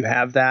anytime you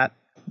have that,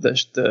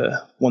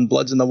 when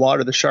blood's in the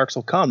water, the sharks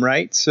will come,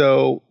 right?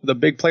 So the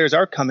big players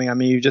are coming.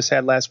 You just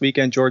had last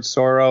weekend George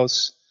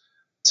Soros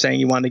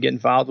saying you want to get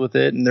involved with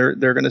it, and they're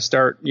going to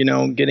start,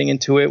 getting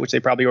into it, which they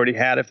probably already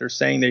had. If they're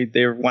saying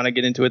they want to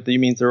get into it, that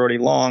means they're already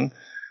long.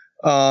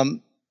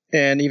 And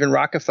even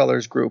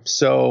Rockefeller's group.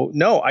 So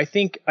no, I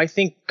think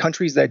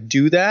countries that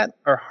do that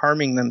are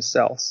harming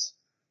themselves.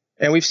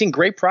 And we've seen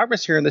great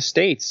progress here in the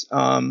States.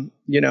 Wyoming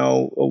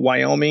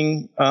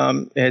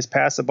has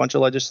passed a bunch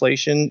of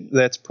legislation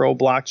that's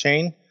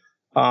pro-blockchain.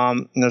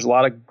 And there's a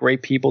lot of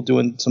great people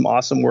doing some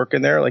awesome work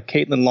in there, like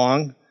Caitlin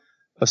Long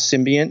of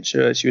Symbiont.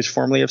 She was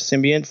formerly of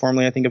Symbiont,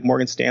 formerly, I think, of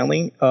Morgan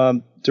Stanley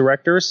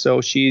director.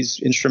 So she's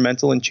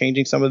instrumental in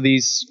changing some of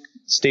these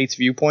states'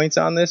 viewpoints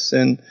on this.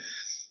 And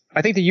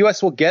I think the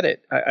U.S. will get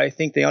it. I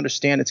think they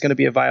understand it's going to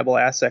be a viable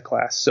asset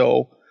class.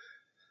 So,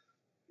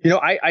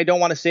 I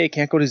don't want to say it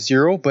can't go to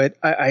zero, but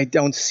I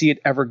don't see it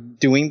ever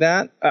doing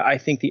that. I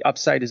think the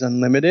upside is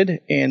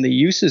unlimited and the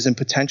uses and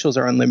potentials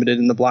are unlimited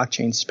in the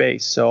blockchain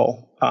space.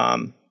 So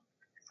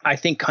I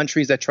think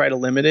countries that try to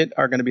limit it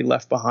are going to be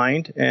left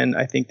behind. And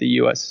I think the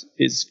U.S.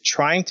 is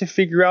trying to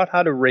figure out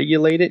how to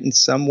regulate it in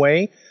some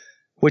way,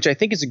 which I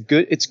think is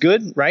it's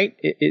good, right?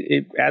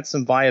 It adds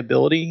some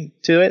viability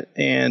to it.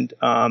 And,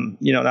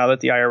 now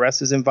that the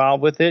IRS is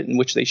involved with it, and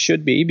which they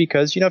should be,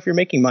 because, if you're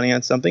making money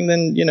on something,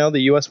 then,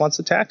 the U.S. wants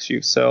to tax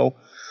you. So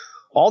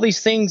all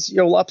these things,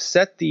 will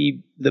upset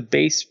the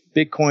base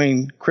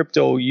Bitcoin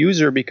crypto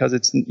user because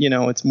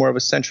it's more of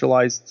a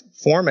centralized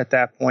form at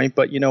that point.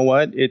 But you know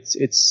what? It's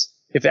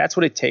if that's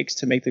what it takes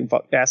to make the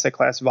asset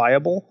class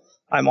viable,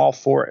 I'm all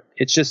for it.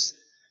 It's just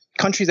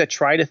countries that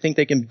try to think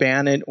they can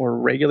ban it or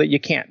regulate, you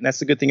can't. And that's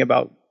the good thing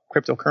about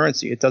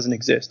cryptocurrency. It doesn't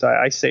exist.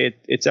 I say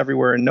it's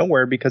everywhere and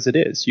nowhere because it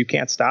is. You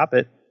can't stop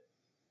it.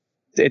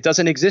 It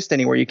doesn't exist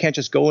anywhere. You can't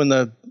just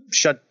go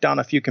shut down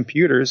a few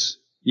computers.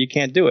 You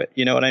can't do it.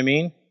 You know what I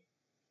mean?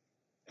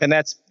 And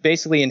that's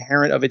basically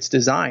inherent of its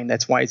design.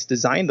 That's why it's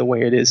designed the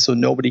way it is. So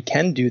nobody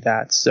can do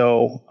that.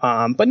 So,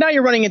 but now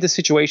you're running into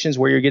situations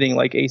where you're getting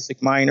like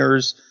ASIC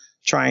miners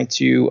trying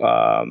to,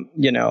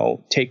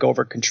 take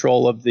over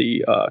control of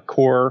the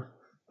core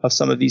of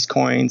some of these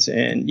coins.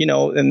 And,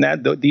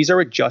 these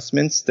are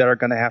adjustments that are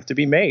going to have to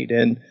be made.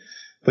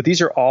 But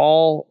these are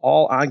all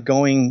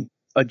ongoing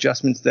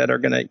adjustments that are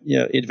going to,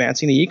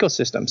 advancing the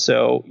ecosystem.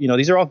 So,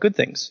 these are all good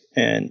things.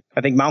 And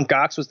I think Mt.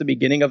 Gox was the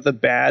beginning of the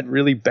bad,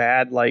 really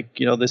bad,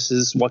 this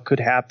is what could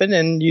happen.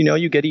 And,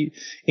 you get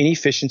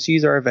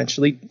inefficiencies are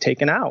eventually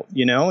taken out,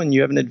 and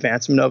you have an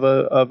advancement of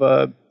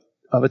a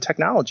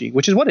technology,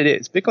 which is what it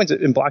is. Bitcoin's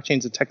and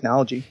blockchain's a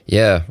technology.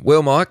 Yeah.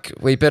 Well, Mike,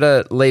 we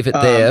better leave it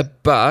there.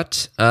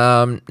 But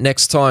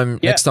next time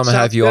I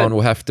have you on,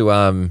 we'll have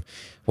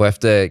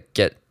to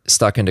get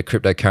stuck into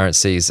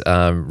cryptocurrencies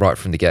right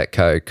from the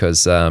get-go,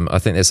 because I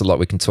think there's a lot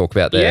we can talk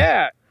about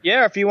there.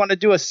 Yeah. If you want to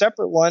do a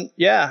separate one,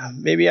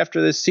 maybe after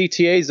this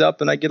CTA's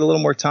up and I get a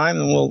little more time,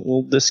 then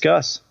we'll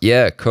discuss.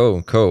 Yeah.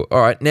 Cool.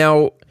 All right.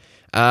 Now,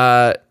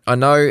 I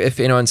know if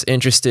anyone's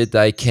interested,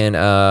 they can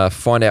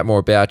find out more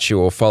about you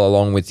or follow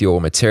along with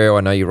your material.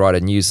 I know you write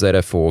a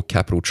newsletter for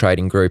Capital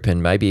Trading Group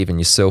and maybe even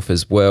yourself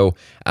as well.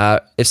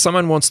 If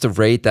someone wants to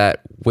read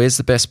that, where's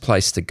the best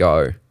place to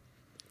go?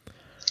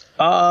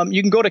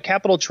 You can go to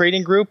Capital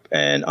Trading Group,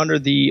 and under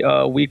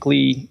the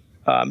weekly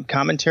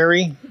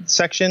commentary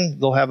section,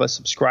 they'll have a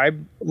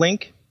subscribe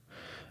link.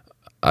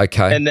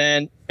 Okay.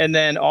 And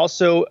then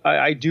also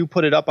I do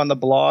put it up on the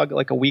blog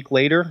like a week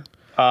later,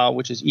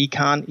 which is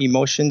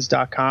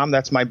econemotions.com.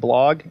 That's my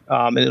blog.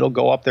 And it'll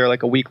go up there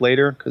like a week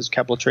later because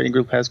Capital Trading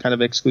Group has kind of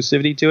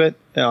exclusivity to it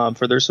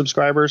for their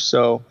subscribers.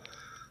 So,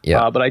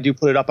 but I do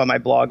put it up on my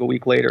blog a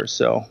week later.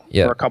 So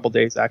for a couple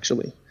days,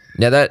 actually.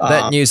 Now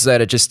that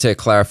newsletter, just to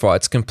clarify,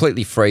 it's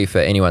completely free for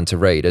anyone to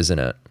read, isn't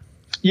it?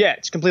 Yeah,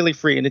 it's completely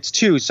free, and it's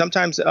two.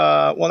 Sometimes,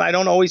 I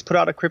don't always put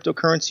out a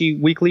cryptocurrency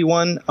weekly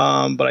one,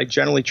 but I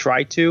generally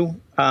try to,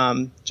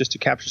 just to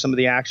capture some of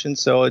the action.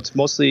 So it's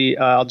mostly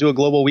I'll do a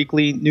global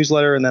weekly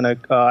newsletter, and then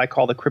I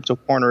call the Crypto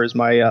Corner as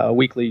my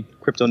weekly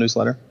crypto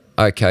newsletter.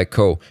 Okay,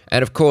 cool.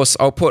 And of course,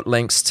 I'll put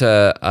links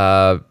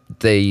to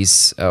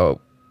these.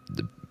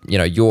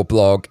 Your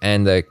blog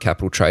and the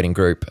Capital Trading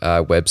Group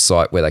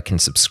website where they can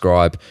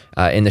subscribe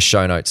in the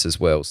show notes as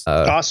well.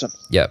 Awesome.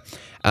 Yeah.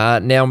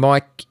 Now,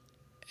 Mike,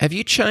 have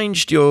you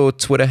changed your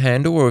Twitter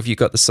handle or have you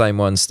got the same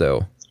one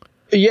still?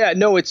 Yeah,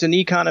 no, it's an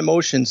Econ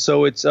Emotions.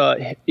 So it's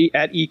at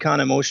Econ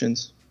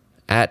Emotions.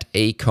 At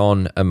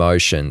Econ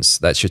Emotions.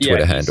 That's your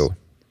Twitter handle.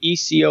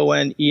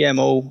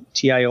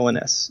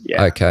 ECONEMOTIONS.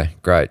 Yeah. Okay,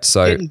 great.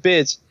 So getting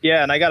bids.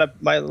 Yeah, and I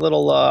got my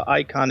little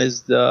icon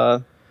is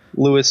the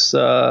Lewis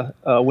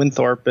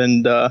Winthorpe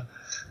and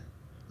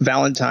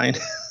Valentine.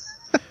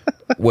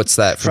 What's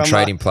that from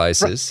Trading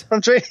Places?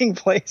 From Trading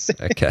Places.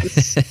 Okay.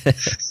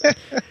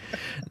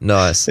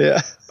 Nice.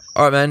 Yeah.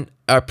 All right, man.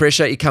 I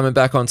appreciate you coming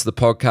back onto the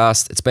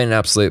podcast. It's been an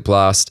absolute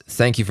blast.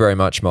 Thank you very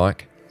much,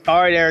 Mike.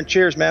 All right, Aaron.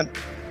 Cheers, man.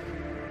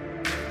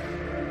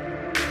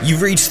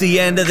 You've reached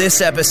the end of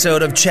this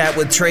episode of Chat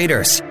with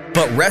Traders.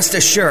 But rest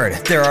assured,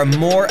 there are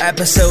more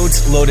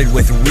episodes loaded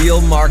with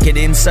real market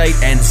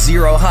insight and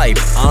zero hype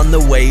on the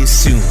way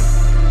soon.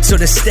 So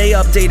to stay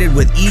updated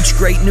with each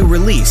great new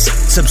release,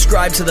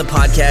 subscribe to the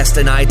podcast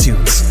in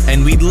iTunes.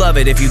 And we'd love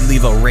it if you'd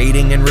leave a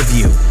rating and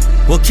review.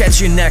 We'll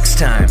catch you next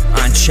time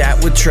on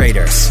Chat with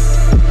Traders.